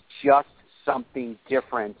is just something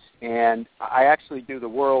different. And I actually do the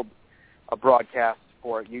world broadcast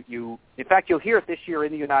for it. In fact, you'll hear it this year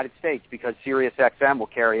in the United States because Sirius XM will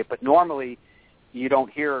carry it. But normally you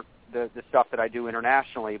don't hear the stuff that I do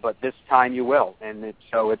internationally, but this time you will. And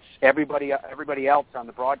it's everybody else on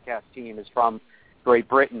the broadcast team is from Great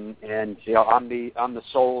Britain, and I'm the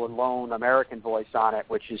sole and lone American voice on it,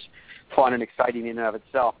 which is fun and exciting in and of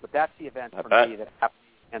itself. But that's the event for me that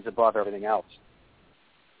stands above everything else.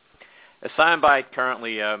 A soundbite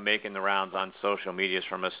currently making the rounds on social media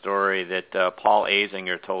from a story that Paul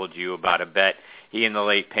Azinger told you about a bet he and the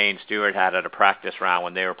late Payne Stewart had at a practice round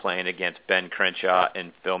when they were playing against Ben Crenshaw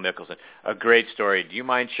and Phil Mickelson. A great story. Do you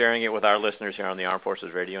mind sharing it with our listeners here on the Armed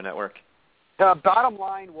Forces Radio Network? The bottom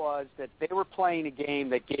line was that they were playing a game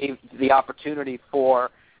that gave the opportunity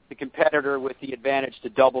for the competitor with the advantage to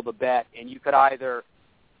double the bet, and you could either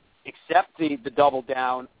accept the double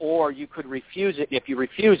down or you could refuse it. If you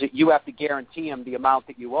refuse it, you have to guarantee them the amount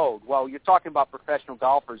that you owed. Well, you're talking about professional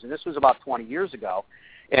golfers, and this was about 20 years ago,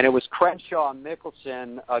 and it was Crenshaw and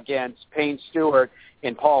Mickelson against Payne Stewart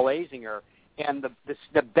and Paul Azinger. And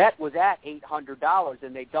the bet was at $800,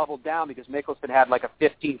 and they doubled down because Mickelson had like a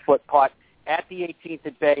 15-foot putt at the 18th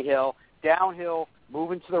at Bay Hill, downhill,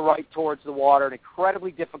 moving to the right towards the water, an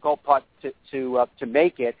incredibly difficult putt to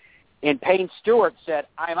make it. And Payne Stewart said,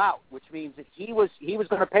 "I'm out," which means that he was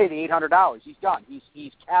going to pay the $800. He's done.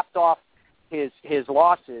 He's capped off his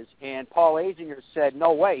losses. And Paul Azinger said,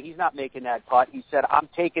 "No way, he's not making that putt." He said, "I'm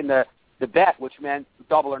taking the bet," which meant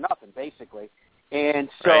double or nothing, basically. And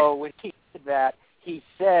so when he did that, he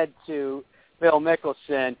said to Phil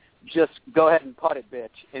Mickelson, "Just go ahead and putt it, bitch."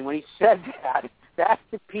 And when he said that, that's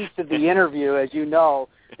the piece of the interview, as you know,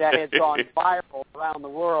 that has gone viral around the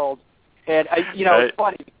world. And, it's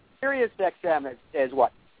funny. Sirius XM has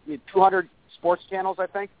what, 200 sports channels, I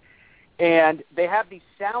think? And they have these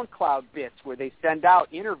SoundCloud bits where they send out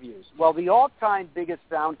interviews. Well, the all-time biggest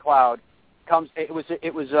SoundCloud it was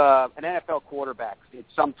an NFL quarterback. It's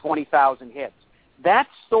some 20,000 hits. That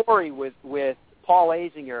story with Paul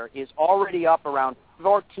Azinger is already up around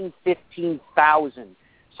 14,000, 15,000.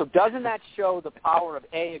 So doesn't that show the power of,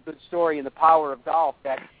 a good story and the power of golf,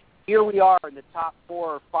 that here we are in the top 4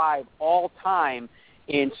 or 5 all-time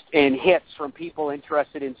in hits from people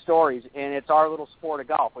interested in stories, and it's our little sport of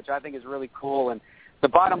golf, which I think is really cool. And the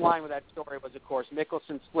bottom line with that story was, of course,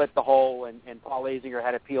 Mickelson split the hole, and Paul Azinger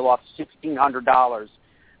had to peel off $1,600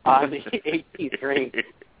 on the 18th green.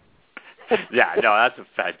 Yeah, no, that's a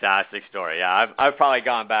fantastic story. Yeah, I've probably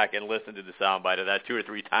gone back and listened to the soundbite of that 2 or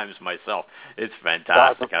 3 times myself. It's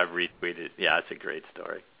fantastic. I've retweeted. Yeah, it's a great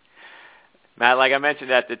story. Matt, like I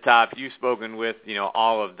mentioned at the top, you've spoken with,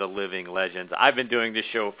 all of the living legends. I've been doing this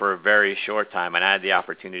show for a very short time, and I had the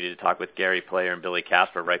opportunity to talk with Gary Player and Billy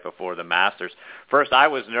Casper right before the Masters. First, I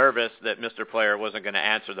was nervous that Mr. Player wasn't going to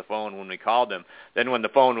answer the phone when we called him. Then when the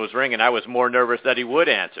phone was ringing, I was more nervous that he would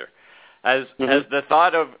answer. Has the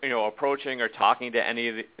thought of, approaching or talking to any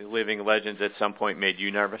of the living legends at some point made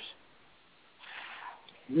you nervous?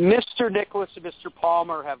 Mr. Nicklaus and Mr.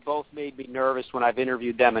 Palmer have both made me nervous when I've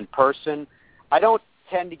interviewed them in person. I don't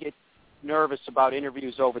tend to get nervous about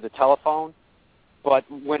interviews over the telephone, but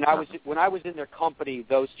when I was in their company,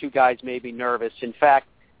 those 2 guys made me nervous. In fact,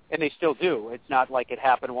 and they still do. It's not like it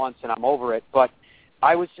happened once and I'm over it. But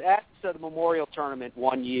I was at the Memorial Tournament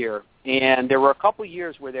one year, and there were a couple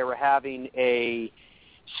years where they were having a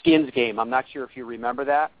skins game. I'm not sure if you remember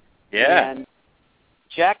that. Yeah. And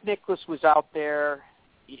Jack Nicklaus was out there.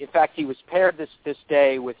 In fact, he was paired this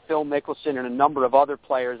day with Phil Mickelson and a number of other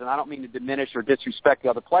players, and I don't mean to diminish or disrespect the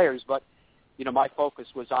other players, but, my focus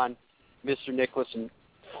was on Mr. Nicklaus and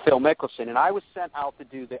Phil Mickelson, and I was sent out to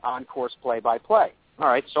do the on-course play-by-play. All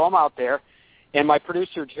right, so I'm out there, and my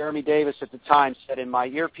producer, Jeremy Davis, at the time said in my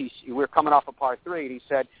earpiece, we were coming off a par 3, and he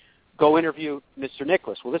said, "Go interview Mr.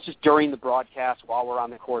 Nicklaus." Well, this is during the broadcast while we're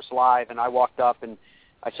on the course live, and I walked up, and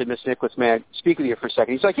I said, "Mr. Nicklaus, may I speak with you for a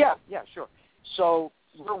second?" He's like, yeah, sure. So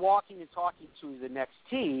we're walking and talking to the next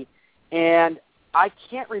tee, and I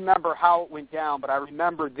can't remember how it went down, but I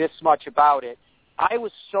remember this much about it. I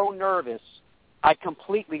was so nervous, I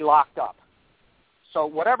completely locked up. So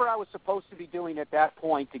whatever I was supposed to be doing at that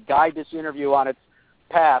point to guide this interview on its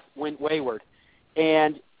path went wayward.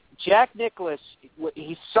 And Jack Nicklaus,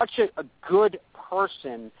 he's such a good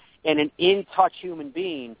person and an in-touch human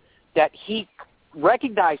being that he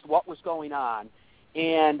recognized what was going on.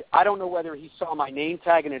 And I don't know whether he saw my name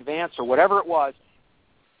tag in advance or whatever it was.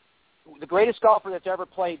 The greatest golfer that's ever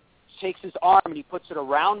played takes his arm and he puts it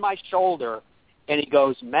around my shoulder, and he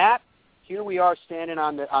goes, "Matt, here we are standing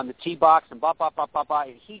on the tee box and blah, blah, blah, blah, blah.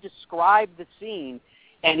 And he described the scene,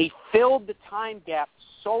 and he filled the time gap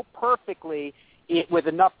so perfectly with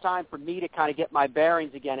enough time for me to kind of get my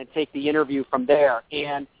bearings again and take the interview from there.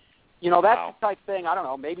 And, you know, that's the type of thing, I don't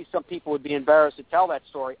know, maybe some people would be embarrassed to tell that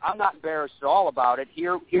story. I'm not embarrassed at all about it.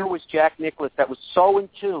 Here was Jack Nicklaus that was so in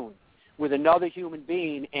tune with another human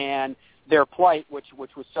being and their plight, which was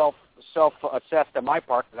self-assessed on my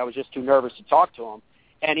part because I was just too nervous to talk to him,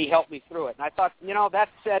 and he helped me through it. And I thought, you know, that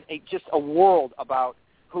said just a world about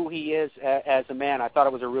who he is as a man. I thought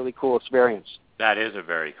it was a really cool experience. That is a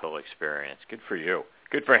very cool experience. Good for you.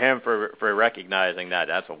 Good for him for recognizing that.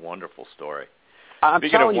 That's a wonderful story. I'm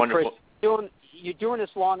telling you, Chris, you're doing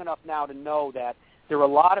this long enough now to know that there are a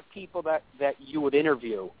lot of people that you would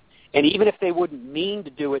interview, and even if they wouldn't mean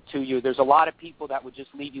to do it to you, there's a lot of people that would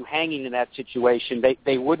just leave you hanging in that situation.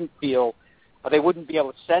 They wouldn't be able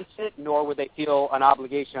to sense it, nor would they feel an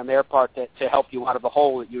obligation on their part to help you out of the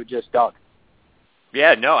hole that you had just dug.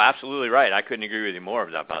 Yeah, no, absolutely right. I couldn't agree with you more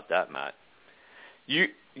about that, Matt.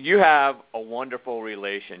 You have a wonderful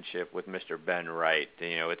relationship with Mr. Ben Wright.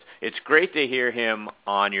 You know, it's great to hear him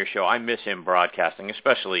on your show. I miss him broadcasting,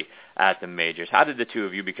 especially at the majors. How did the two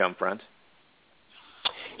of you become friends?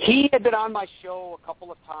 He had been on my show a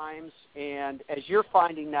couple of times, and as you're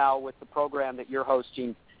finding now with the program that you're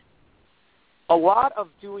hosting, a lot of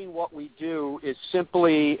doing what we do is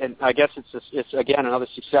simply, and I guess it's again another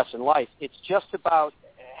success in life, it's just about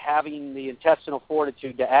having the intestinal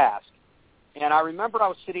fortitude to ask. And I remember I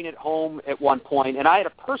was sitting at home at one point, and I had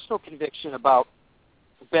a personal conviction about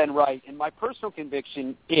Ben Wright, and my personal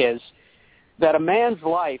conviction is that a man's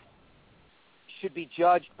life should be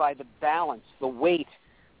judged by the balance, the weight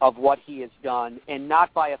of what he has done, and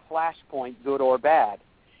not by a flashpoint, good or bad.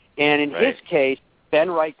 And in his case, Ben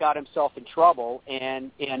Wright got himself in trouble,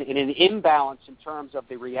 and in an imbalance in terms of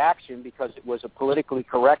the reaction because it was a politically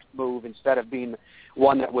correct move instead of being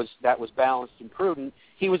one that was balanced and prudent,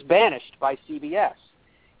 he was banished by CBS.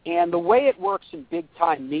 And the way it works in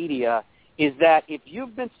big-time media is that if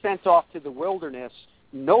you've been sent off to the wilderness,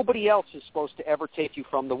 nobody else is supposed to ever take you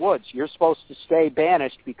from the woods. You're supposed to stay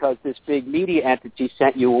banished because this big media entity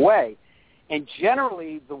sent you away. And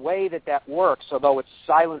generally, the way that works, although it's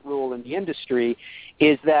silent rule in the industry,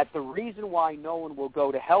 is that the reason why no one will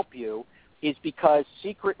go to help you is because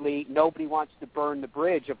secretly nobody wants to burn the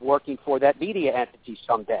bridge of working for that media entity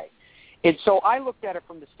someday. And so I looked at it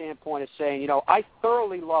from the standpoint of saying, you know, I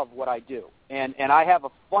thoroughly love what I do. And I have a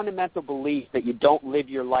fundamental belief that you don't live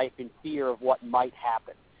your life in fear of what might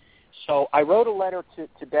happen. So I wrote a letter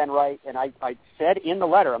to Ben Wright, and I said in the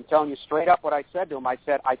letter, I'm telling you straight up what I said to him. I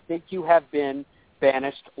said, I think you have been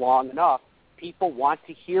banished long enough. People want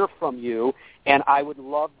to hear from you, and I would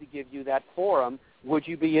love to give you that forum. Would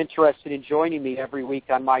you be interested in joining me every week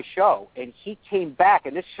on my show? And he came back,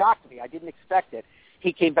 and this shocked me. I didn't expect it.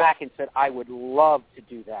 He came back and said, I would love to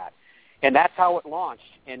do that. And that's how it launched.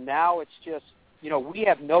 And now it's just, you know, we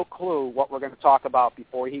have no clue what we're going to talk about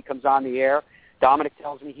before he comes on the air. Dominic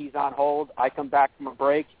tells me he's on hold. I come back from a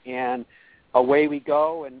break, and away we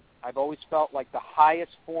go. And I've always felt like the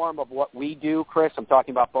highest form of what we do, Chris, I'm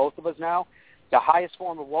talking about both of us now, the highest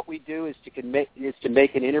form of what we do is to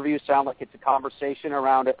make an interview sound like it's a conversation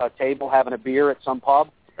around a table having a beer at some pub.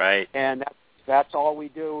 Right. And that's all we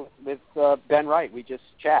do with Ben Wright. We just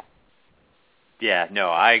chat. Yeah, no,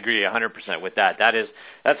 I agree 100% with that.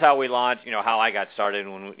 That's how we launched. You know, how I got started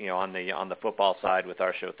when, you know, on the football side with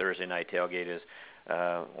our show Thursday Night Tailgate is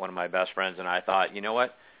one of my best friends and I thought, you know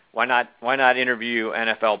what? Why not interview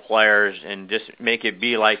NFL players and just make it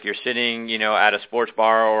be like you're sitting, you know, at a sports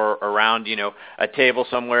bar or around, you know, a table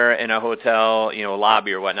somewhere in a hotel, you know,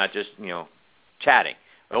 lobby or whatnot, just, you know, chatting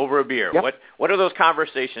over a beer. Yep. What are those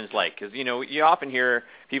conversations like? Because, you know, you often hear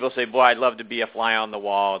people say, boy, I'd love to be a fly on the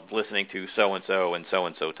wall listening to so-and-so and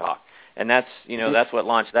so-and-so talk. And that's, you know, that's what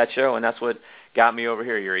launched that show, and that's what got me over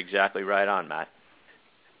here. You're exactly right on, Matt.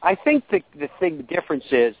 I think the difference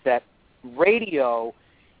is that radio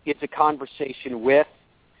is a conversation with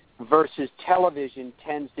versus television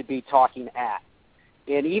tends to be talking at.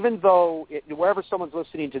 And even though wherever someone's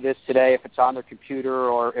listening to this today, if it's on their computer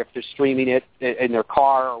or if they're streaming it in their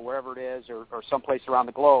car or wherever it is or someplace around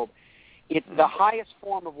the globe, it's the highest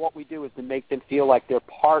form of what we do is to make them feel like they're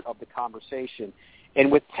part of the conversation.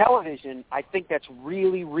 And with television, I think that's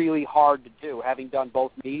really, really hard to do, having done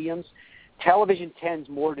both mediums. Television tends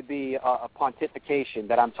more to be a pontification,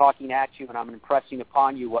 that I'm talking at you and I'm impressing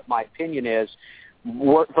upon you what my opinion is,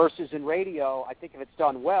 versus in radio, I think if it's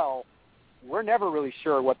done well, we're never really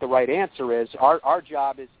sure what the right answer is. Our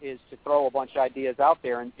job is to throw a bunch of ideas out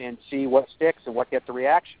there and see what sticks and what gets a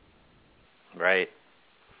reaction. Right.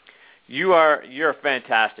 you're a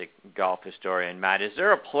fantastic golf historian, Matt. Is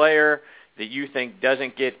there a player that you think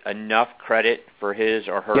doesn't get enough credit for his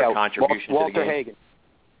or her contribution to the game?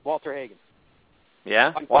 Walter Hagen.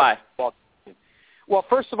 Yeah? Why? Well,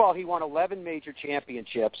 first of all, he won 11 major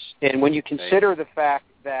championships, and when you consider the fact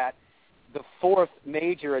that the fourth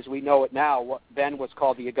major, as we know it now, what then was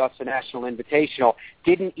called the Augusta National Invitational,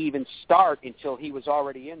 didn't even start until he was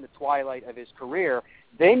already in the twilight of his career,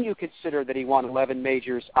 then you consider that he won 11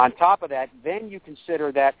 majors. On top of that, then you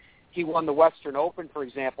consider that he won the Western Open, for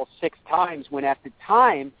example, 6 times, when at the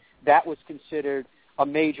time that was considered a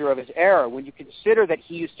major of his era. When you consider that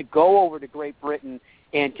he used to go over to Great Britain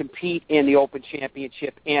and compete in the Open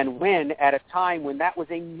Championship and win at a time when that was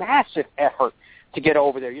a massive effort to get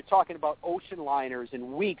over there. You're talking about ocean liners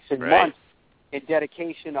and weeks and months in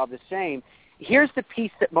dedication of the same. Here's the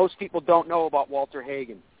piece that most people don't know about Walter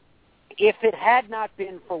Hagen. If it had not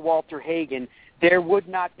been for Walter Hagen, there would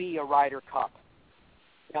not be a Ryder Cup.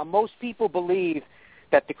 Now, most people believe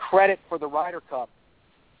that the credit for the Ryder Cup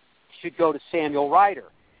should go to Samuel Ryder.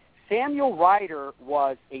 Samuel Ryder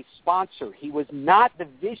was a sponsor. He was not the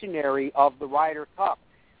visionary of the Ryder Cup.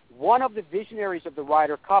 One of the visionaries of the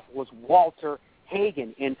Ryder Cup was Walter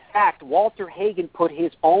Hagen. In fact, Walter Hagen put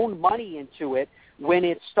his own money into it when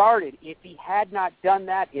it started. If he had not done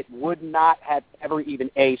that, it would not have ever even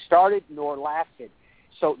started nor lasted.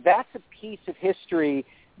 So that's a piece of history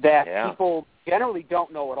that people generally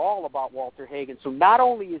don't know at all about Walter Hagen. So not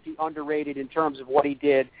only is he underrated in terms of what he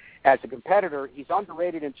did as a competitor, he's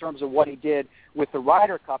underrated in terms of what he did with the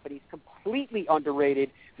Ryder Cup, and he's completely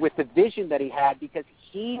underrated with the vision that he had, because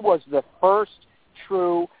he was the first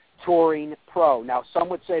true touring pro. Now, some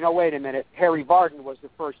would say, no, wait a minute, Harry Vardon was the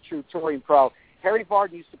first true touring pro. Harry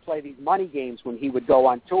Vardon used to play these money games when he would go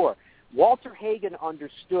on tour. Walter Hagen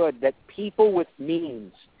understood that people with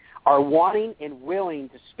means are wanting and willing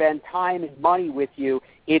to spend time and money with you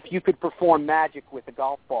if you could perform magic with a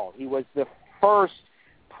golf ball. He was the first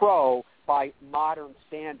pro by modern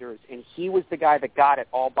standards, and he was the guy that got it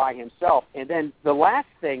all by himself. And then the last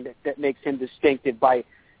thing that makes him distinctive by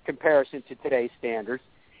comparison to today's standards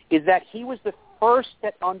is that he was the first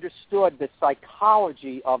that understood the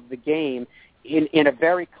psychology of the game in a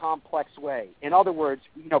very complex way. In other words,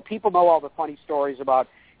 people know all the funny stories about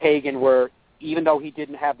Hagen where even though he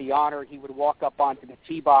didn't have the honor, he would walk up onto the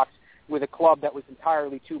tee box with a club that was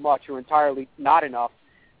entirely too much or entirely not enough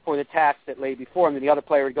for the task that lay before him. And the other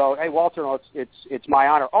player would go, hey, Walter, no, it's my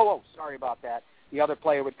honor. Oh, sorry about that. The other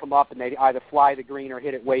player would come up and they'd either fly the green or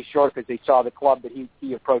hit it way short because they saw the club that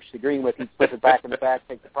he approached the green with. He'd flip it back in the bag,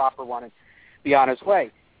 take the proper one, and be on his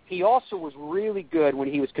way. He also was really good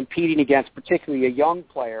when he was competing against particularly a young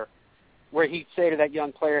player, where he'd say to that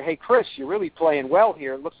young player, hey, Chris, you're really playing well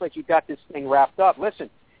here. It looks like you got this thing wrapped up. Listen,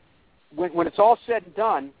 when it's all said and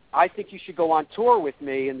done, I think you should go on tour with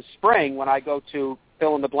me in the spring when I go to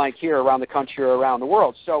fill in the blank here around the country or around the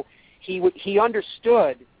world. So he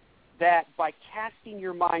understood that by casting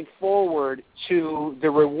your mind forward to the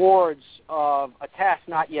rewards of a task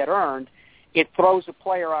not yet earned, it throws a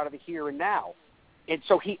player out of the here and now. And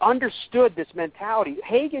so he understood this mentality.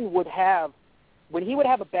 Hagen would have, when he would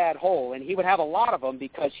have a bad hole, and he would have a lot of them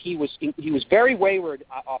because he was very wayward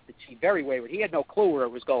off the tee, very wayward. He had no clue where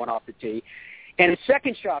it was going off the tee. And his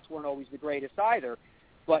second shots weren't always the greatest either.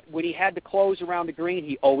 But when he had to close around the green,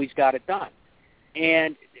 he always got it done.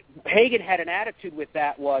 And Hagen had an attitude with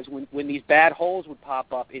that was when these bad holes would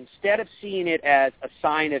pop up, instead of seeing it as a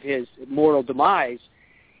sign of his mortal demise,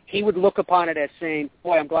 he would look upon it as saying,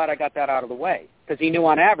 boy, I'm glad I got that out of the way, because he knew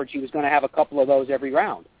on average he was going to have a couple of those every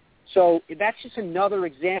round. So that's just another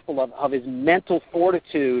example of his mental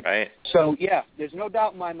fortitude. Right. So, yeah, there's no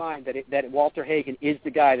doubt in my mind that Walter Hagen is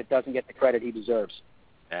the guy that doesn't get the credit he deserves.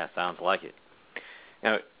 Yeah, sounds like it.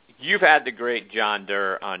 Now, you've had the great John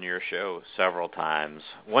Durr on your show several times.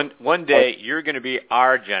 One day, you're going to be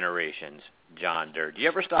our generation's John Durr. Do you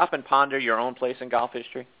ever stop and ponder your own place in golf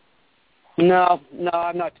history? No,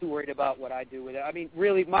 I'm not too worried about what I do with it. I mean,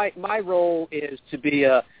 really, my role is to be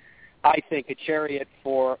I think, a chariot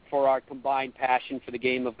for our combined passion for the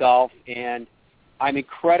game of golf. And I'm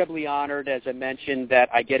incredibly honored, as I mentioned, that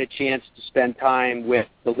I get a chance to spend time with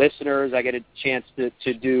the listeners. I get a chance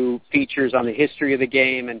to do features on the history of the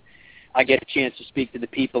game, and I get a chance to speak to the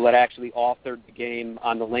people that actually authored the game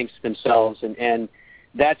on the links themselves. And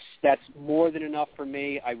that's more than enough for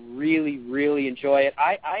me. I really, really enjoy it.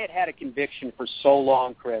 I had a conviction for so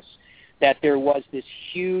long, Chris, that there was this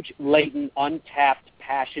huge, latent, untapped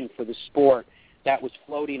passion for the sport that was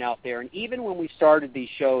floating out there. And even when we started these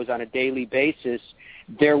shows on a daily basis,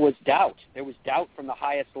 there was doubt. There was doubt from the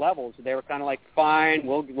highest levels. They were kind of like, fine,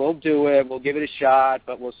 we'll do it. We'll give it a shot,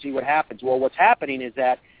 but we'll see what happens. Well, what's happening is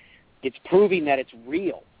that it's proving that it's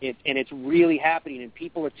real, and it's really happening, and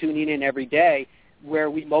people are tuning in every day, where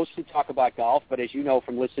we mostly talk about golf, but as you know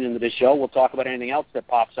from listening to this show, we'll talk about anything else that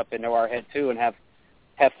pops up into our head too and have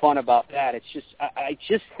fun about that. It's just, I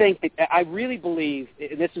just think that, I really believe,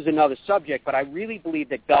 and this is another subject, but I really believe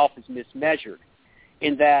that golf is mismeasured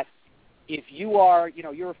in that if you are,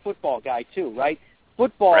 you're a football guy too, right?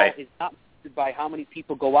 Football is not measured by how many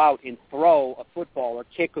people go out and throw a football or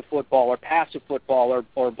kick a football or pass a football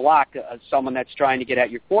or block someone that's trying to get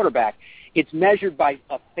at your quarterback. It's measured by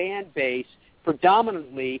a fan base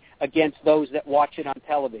predominantly against those that watch it on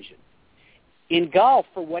television. In golf,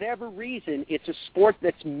 for whatever reason, it's a sport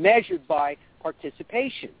that's measured by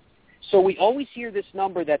participation. So we always hear this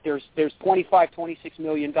number that there's 25, 26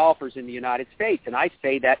 million golfers in the United States, and I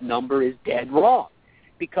say that number is dead wrong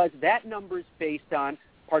because that number is based on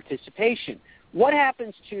participation. What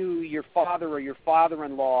happens to your father or your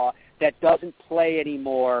father-in-law that doesn't play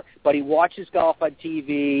anymore, but he watches golf on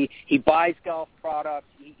TV, he buys golf products,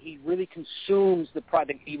 he really consumes the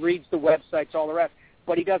product, he reads the websites, all the rest,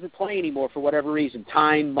 but he doesn't play anymore for whatever reason,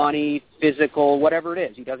 time, money, physical, whatever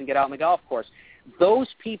it is. He doesn't get out on the golf course. Those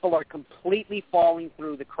people are completely falling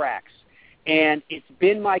through the cracks. And it's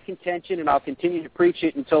been my contention, and I'll continue to preach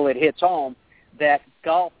it until it hits home, that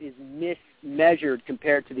golf is mismeasured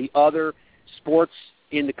compared to the other sports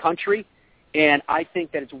in the country. And I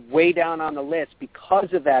think that it's way down on the list because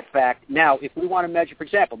of that fact. Now, if we want to measure, for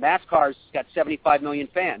example, Mascaro's got 75 million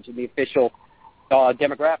fans in the official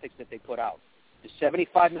demographics that they put out. Do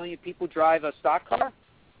 75 million people drive a stock car?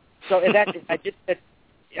 So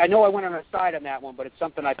I know I went on a side on that one, but it's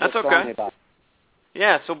something I feel strongly about.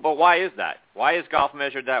 Yeah, but why is that? Why is golf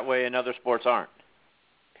measured that way and other sports aren't?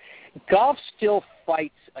 Golf still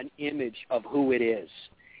fights an image of who it is.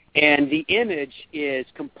 And the image is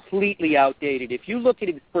completely outdated. If you look at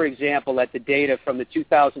it, for example, at the data from the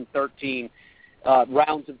 2013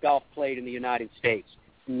 rounds of golf played in the United States,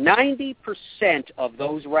 90% of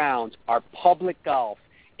those rounds are public golf.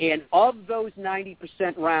 And of those 90%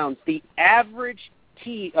 rounds, the average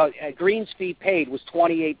greens fee paid was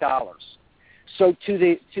 $28. So to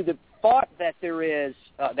the thought that there is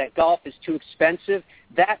that golf is too expensive,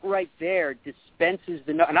 that right there dispenses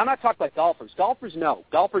the. And I'm not talking about golfers. Golfers know.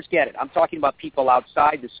 Golfers get it. I'm talking about people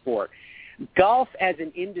outside the sport. Golf as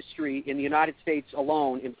an industry in the United States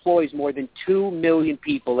alone employs more than 2 million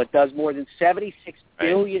people. It does more than $76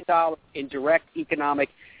 billion in direct economic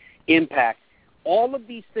impact. All of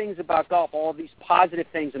these things about golf, all of these positive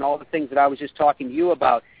things and all the things that I was just talking to you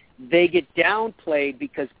about, they get downplayed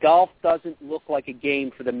because golf doesn't look like a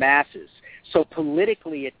game for the masses. So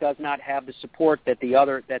politically, it does not have the support that the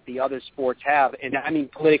other sports have, and I mean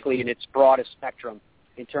politically in its broadest spectrum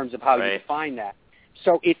in terms of how you define that.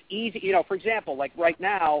 So it's easy, for example, like right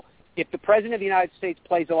now, if the President of the United States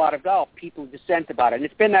plays a lot of golf, people dissent about it. And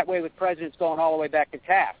it's been that way with presidents going all the way back to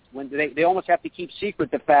Taft, when they almost have to keep secret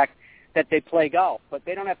the fact that they play golf, but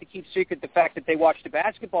they don't have to keep secret the fact that they watched a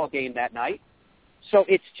basketball game that night. So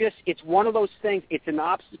it's one of those things, it's an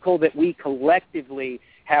obstacle that we collectively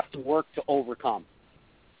have to work to overcome.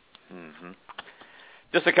 Mm-hmm.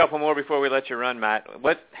 Just a couple more before we let you run, Matt.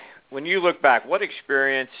 When you look back, what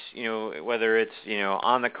experience, whether it's,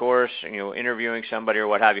 on the course, interviewing somebody or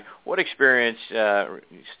what have you, what experience,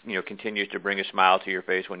 continues to bring a smile to your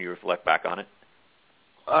face when you reflect back on it?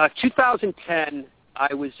 2010,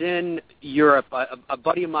 I was in Europe. A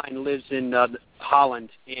buddy of mine lives in Holland,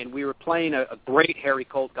 and we were playing a great Harry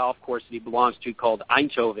Colt golf course that he belongs to called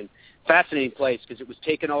Eindhoven. Fascinating place because it was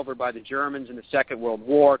taken over by the Germans in the Second World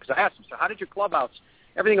War. Because I asked him, so how did your clubhouse,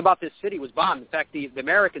 everything about this city was bombed. In fact, the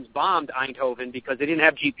Americans bombed Eindhoven because they didn't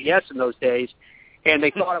have GPS in those days, and they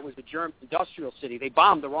thought it was a German industrial city. They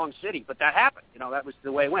bombed the wrong city, but that happened. That was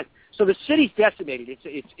the way it went. So the city's decimated.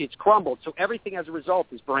 It's crumbled. So everything as a result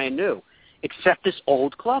is brand new, except this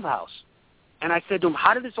old clubhouse. And I said to him,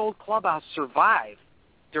 how did this old clubhouse survive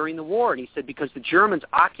during the war? And he said, because the Germans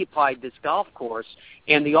occupied this golf course,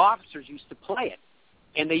 and the officers used to play it.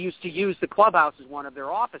 And they used to use the clubhouse as one of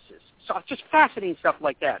their offices. So it's just fascinating stuff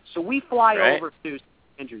like that. So we fly over to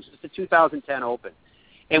Andrews. It's the 2010 Open.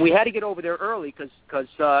 And we had to get over there early because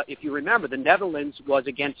if you remember, the Netherlands was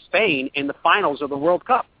against Spain in the finals of the World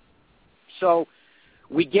Cup. So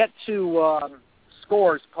we get to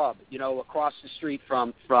Scores Pub, across the street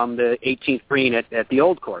from the 18th green at the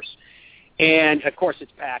old course. And, of course,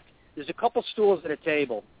 it's packed. There's a couple stools at a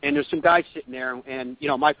table, and there's some guys sitting there. And,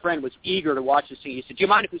 my friend was eager to watch the scene. He said, do you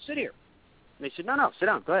mind if we sit here? And they said, no, sit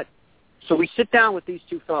down, go ahead. So we sit down with these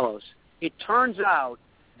two fellows. It turns out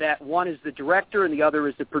that one is the director and the other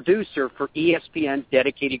is the producer for ESPN's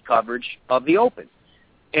dedicated coverage of the Open.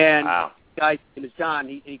 And wow. the guy's name is Don.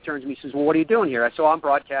 He turns to me and says, well, what are you doing here? I said, I'm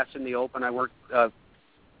broadcasting the Open. I work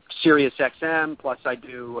Sirius XM, plus I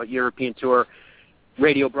do a European Tour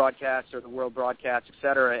radio broadcasts or the world broadcasts, et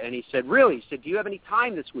cetera. And he said, really? He said, do you have any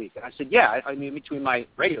time this week? And I said, yeah. I mean, between my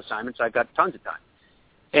radio assignments, I've got tons of time.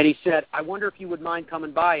 And he said, I wonder if you would mind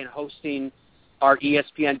coming by and hosting our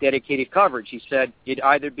ESPN dedicated coverage. He said it'd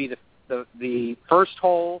either be the first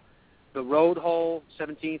hole, the road hole,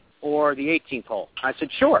 17th, or the 18th hole. I said,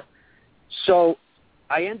 sure. So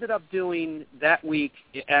I ended up doing that week,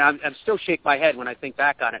 and I'm still shake my head when I think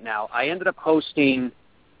back on it now. I ended up hosting,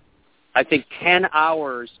 I think, 10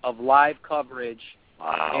 hours of live coverage.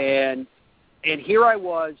 Wow. And here I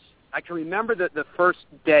was. I can remember the first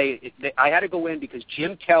day. I had to go in because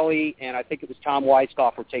Jim Kelly and I think it was Tom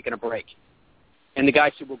Weisskopf were taking a break. And the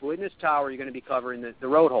guy said, well, go in this tower. You're going to be covering the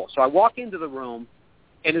road hole. So I walk into the room,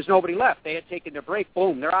 and there's nobody left. They had taken their break.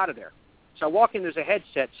 Boom, they're out of there. So I walk in. There's a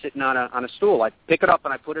headset sitting on a stool. I pick it up,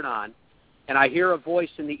 and I put it on. And I hear a voice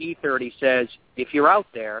in the ether. He says, if you're out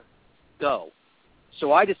there, go.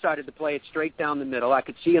 So I decided to play it straight down the middle. I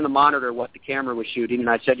could see in the monitor what the camera was shooting, and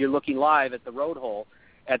I said, you're looking live at the road hole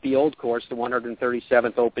at the old course, the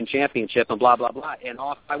 137th Open Championship, and blah, blah, blah. And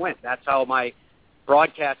off I went. That's how my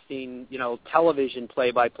broadcasting, television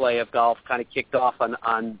play-by-play of golf kind of kicked off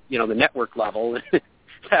on the network level.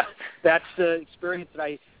 That's the experience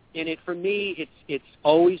that for me, it's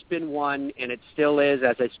always been one, and it still is,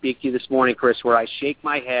 as I speak to you this morning, Chris, where I shake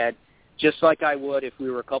my head just like I would if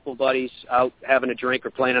we were a couple of buddies out having a drink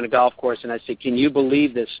or playing on a golf course, and I say, can you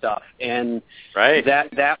believe this stuff? And right.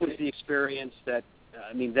 that was the experience that,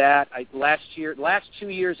 last 2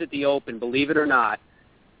 years at the Open, believe it or not,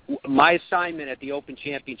 my assignment at the Open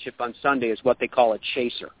Championship on Sunday is what they call a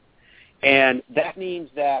chaser. And that means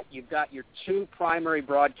that you've got your two primary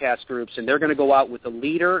broadcast groups, and they're going to go out with the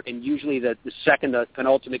leader and usually the second, the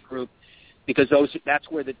penultimate group, because that's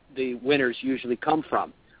where the winners usually come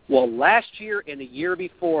from. Well, last year and the year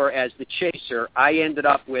before as the chaser, I ended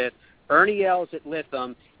up with Ernie Els at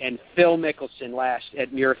Lytham and Phil Mickelson last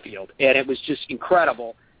at Muirfield, and it was just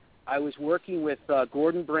incredible. I was working with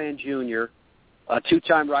Gordon Brand Jr., a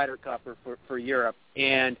two-time Ryder Cupper for Europe,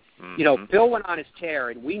 and Phil went on his tear,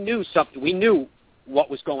 and we knew something. We knew what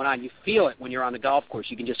was going on. You feel it when you're on the golf course.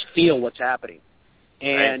 You can just feel what's happening.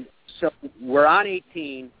 And so we're on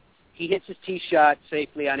 18. He hits his tee shot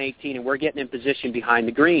safely on 18, and we're getting in position behind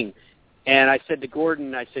the green. And I said to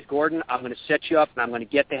Gordon, Gordon, I'm going to set you up, and I'm going to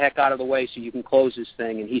get the heck out of the way so you can close this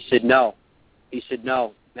thing. And he said, no. He said,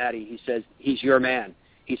 no, Matty. He says, he's your man.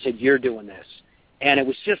 He said, you're doing this. And it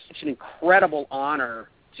was just such an incredible honor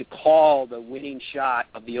to call the winning shot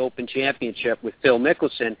of the Open Championship with Phil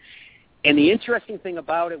Mickelson. And the interesting thing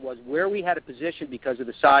about it was where we had a position because of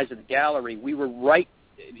the size of the gallery, we were right.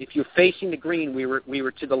 If you're facing the green, we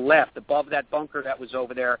were to the left, above that bunker that was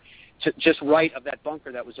over there, just right of that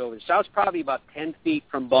bunker that was over there. So I was probably about 10 feet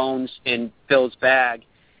from Bones in Phil's bag,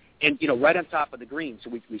 and right on top of the green.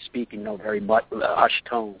 So we speak in very hushed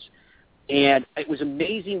tones. And it was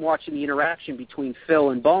amazing watching the interaction between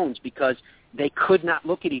Phil and Bones because they could not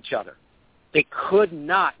look at each other. They could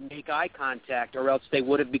not make eye contact, or else they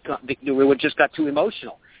would have just got too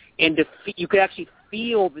emotional. And you could actually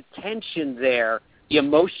feel the tension there, the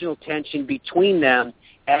emotional tension between them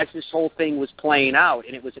as this whole thing was playing out.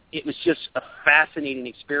 And it was just a fascinating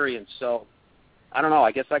experience. So I don't know.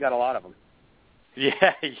 I guess I got a lot of them.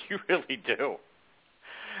 Yeah, you really do.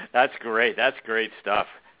 That's great. That's great stuff.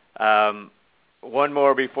 One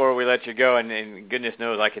more before we let you go, and goodness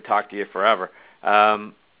knows I could talk to you forever.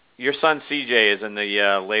 Your son CJ is in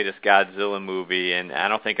the latest Godzilla movie, and I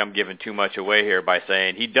don't think I'm giving too much away here by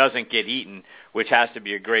saying he doesn't get eaten, which has to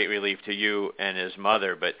be a great relief to you and his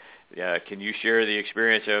mother. But can you share the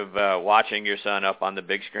experience of watching your son up on the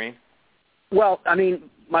big screen? Well,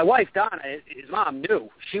 my wife, Donna, his mom, knew.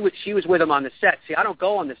 She was with him on the set. See, I don't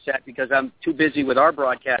go on the set because I'm too busy with our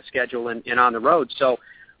broadcast schedule and on the road. So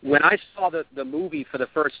when I saw the movie for the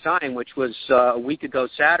first time, which was a week ago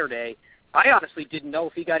Saturday, I honestly didn't know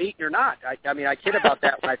if he got eaten or not. I kid about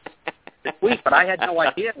that when I this week, but I had no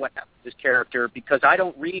idea what happened to his character because I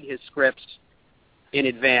don't read his scripts in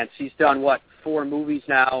advance. He's done, 4 movies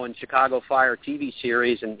now and Chicago Fire TV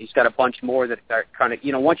series, and he's got a bunch more that are kind of,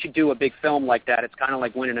 once you do a big film like that, it's kind of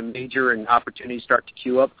like winning a major and opportunities start to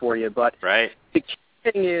queue up for you. But right. The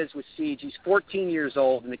key thing is with Siege, he's 14 years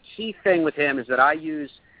old, and the key thing with him is that I use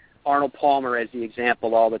Arnold Palmer as the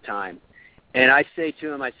example all the time. And I say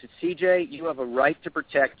to him, I said, CJ, you have a right to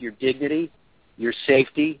protect your dignity your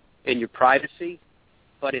safety, and your privacy.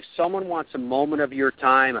 But if someone wants a moment of your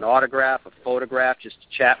time, an autograph, a photograph, just to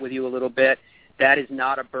chat with you a little bit, that is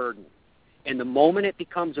not a burden. And the moment it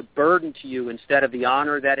becomes a burden to you instead of the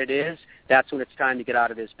honor that it is, that's when it's time to get out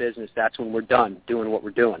of this business. That's when we're done doing what we're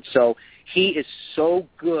doing. So he is so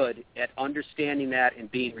good at understanding that and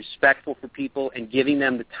being respectful for people and giving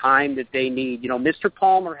them the time that they need. You know, Mr.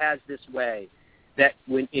 Palmer has this way that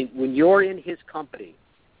when you're in his company,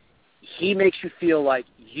 he makes you feel like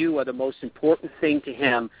you are the most important thing to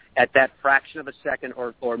him at that fraction of a second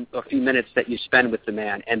or a few minutes that you spend with the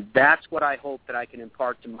man. And that's what I hope that I can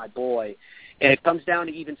impart to my boy. And it comes down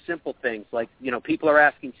to even simple things like, you know, people are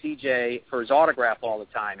asking CJ for his autograph all the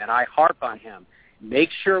time, and I harp on him. Make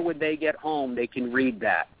sure when they get home they can read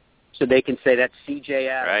that so they can say that's CJ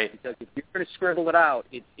Adams. Right. Because if you're going to scribble it out,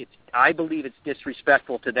 I believe it's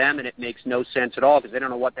disrespectful to them, and it makes no sense at all because they don't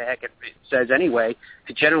know what the heck it says anyway.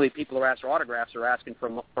 Because generally people who ask for autographs are asking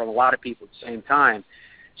from a lot of people at the same time.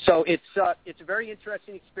 So it's a very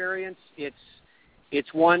interesting experience.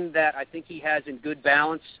 It's one that I think he has in good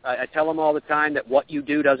balance. I tell him all the time that what you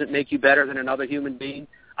do doesn't make you better than another human being.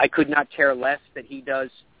 I could not care less that he does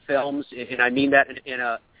films, and I mean that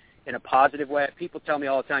in a positive way. People tell me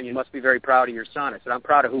all the time, you must be very proud of your son. I said, I'm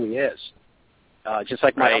proud of who he is. Just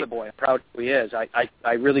like my other boy, I'm proud of who he is.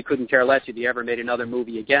 I really couldn't care less if he ever made another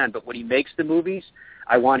movie again. But when he makes the movies,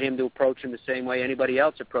 I want him to approach them the same way anybody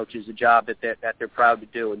else approaches the job that they're proud to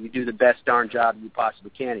do. And you do the best darn job you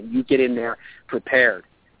possibly can, and you get in there prepared.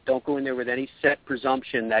 Don't go in there with any set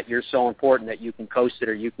presumption that you're so important that you can coast it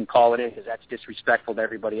or you can call it in, because that's disrespectful to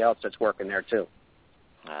everybody else that's working there too.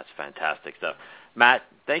 That's fantastic stuff. Matt,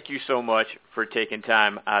 thank you so much for taking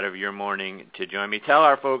time out of your morning to join me. Tell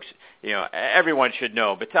our folks, you know, everyone should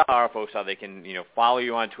know, but tell our folks how they can, you know, follow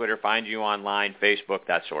you on Twitter, find you online, Facebook,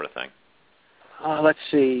 that sort of thing. Let's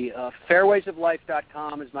see.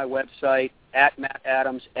 Fairwaysoflife.com is my website. At Matt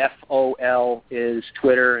Adams, FOL is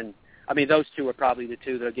Twitter. And, I mean, those two are probably the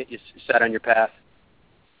two that will get you set on your path.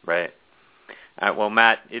 Right. Well,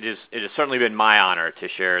 Matt, it has certainly been my honor to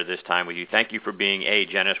share this time with you. Thank you for being, A,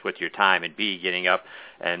 generous with your time, and B, getting up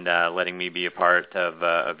and letting me be a part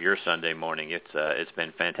of your Sunday morning. It's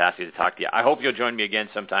been fantastic to talk to you. I hope you'll join me again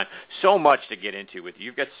sometime. So much to get into with you.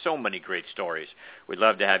 You've got so many great stories. We'd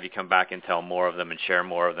love to have you come back and tell more of them and share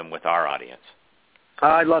more of them with our audience.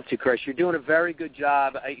 I'd love to, Chris. You're doing a very good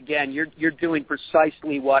job. Again, you're doing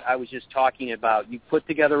precisely what I was just talking about. You put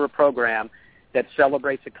together a program that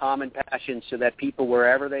celebrates a common passion so that people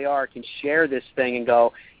wherever they are can share this thing and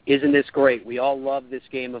go, isn't this great? We all love this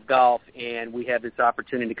game of golf, and we have this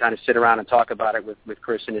opportunity to kind of sit around and talk about it with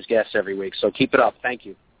Chris and his guests every week. So keep it up. Thank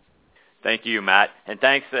you. Thank you, Matt. And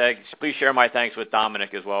thanks. Please share my thanks with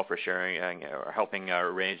Dominic as well for sharing or helping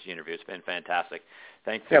arrange the interview. It's been fantastic.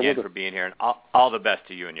 Thanks again for being here, and all the best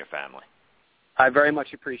to you and your family. I very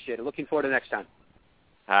much appreciate it. Looking forward to next time.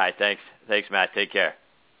 All right. Thanks. Thanks, Matt. Take care.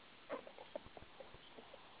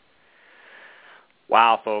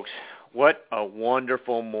 Wow, folks, what a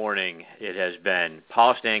wonderful morning it has been.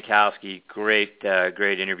 Paul Stankowski, great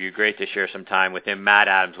interview. Great to share some time with him. Matt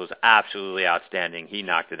Adams was absolutely outstanding. He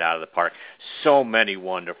knocked it out of the park. So many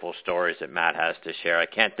wonderful stories that Matt has to share. I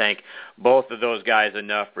can't thank both of those guys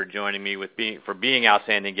enough for joining me, for being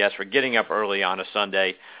outstanding guests, for getting up early on a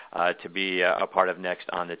Sunday to be a part of Next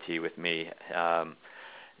on the Tee with me.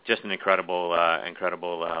 Just an incredible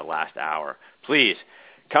last hour. Please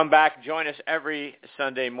come back, join us every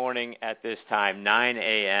Sunday morning at this time, 9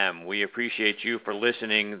 a.m. We appreciate you for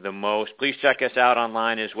listening the most. Please check us out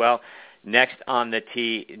online as well,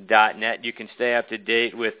 nextonthetee.net. You can stay up to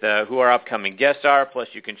date with who our upcoming guests are, plus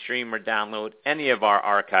you can stream or download any of our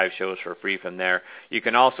archive shows for free from there. You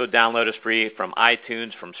can also download us free from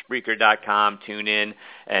iTunes, from Spreaker.com, TuneIn,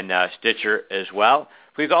 and Stitcher as well.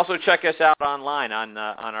 Please also check us out online on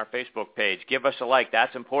our Facebook page. Give us a like.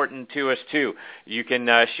 That's important to us, too. You can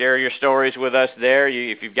share your stories with us there.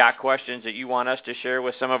 If you've got questions that you want us to share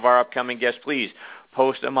with some of our upcoming guests, please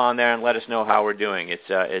post them on there and let us know how we're doing.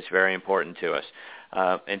 It's very important to us.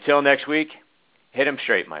 Until next week, hit 'em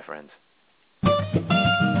straight, my friends.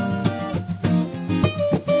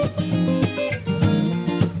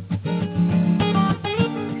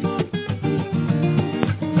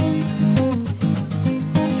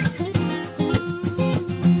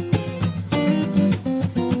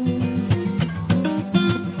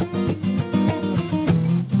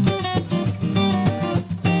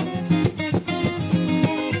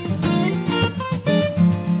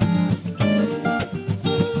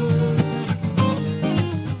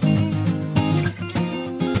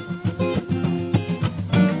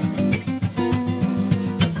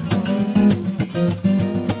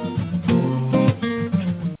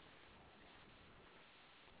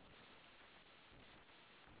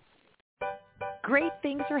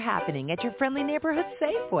 are happening at your friendly neighborhood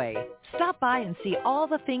Safeway. Stop by and see all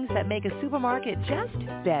the things that make a supermarket just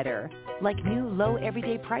better, like new low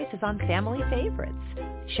everyday prices on family favorites.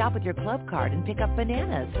 Shop with your club card and pick up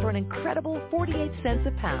bananas for an incredible 48 cents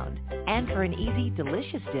a pound. And for an easy,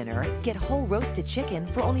 delicious dinner, get whole roasted chicken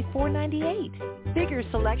for only $4.98. Bigger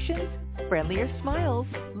selections, friendlier smiles,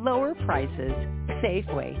 lower prices.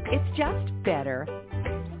 Safeway, it's just better.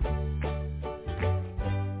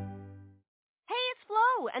 Hey, it's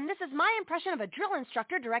Flo, and this is my impression of a drill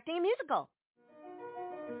instructor directing a musical.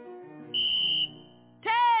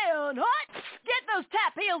 Town hut! Get those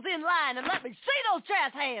tap heels in line and let me see those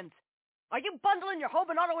jazz hands! Are you bundling your home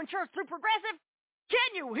and auto insurance through Progressive?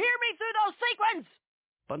 Can you hear me through those sequins?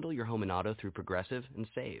 Bundle your home and auto through Progressive and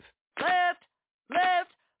save.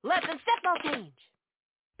 Left, and step ball change.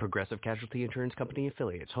 Progressive Casualty Insurance Company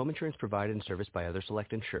affiliates. Home insurance provided and serviced by other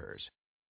select insurers.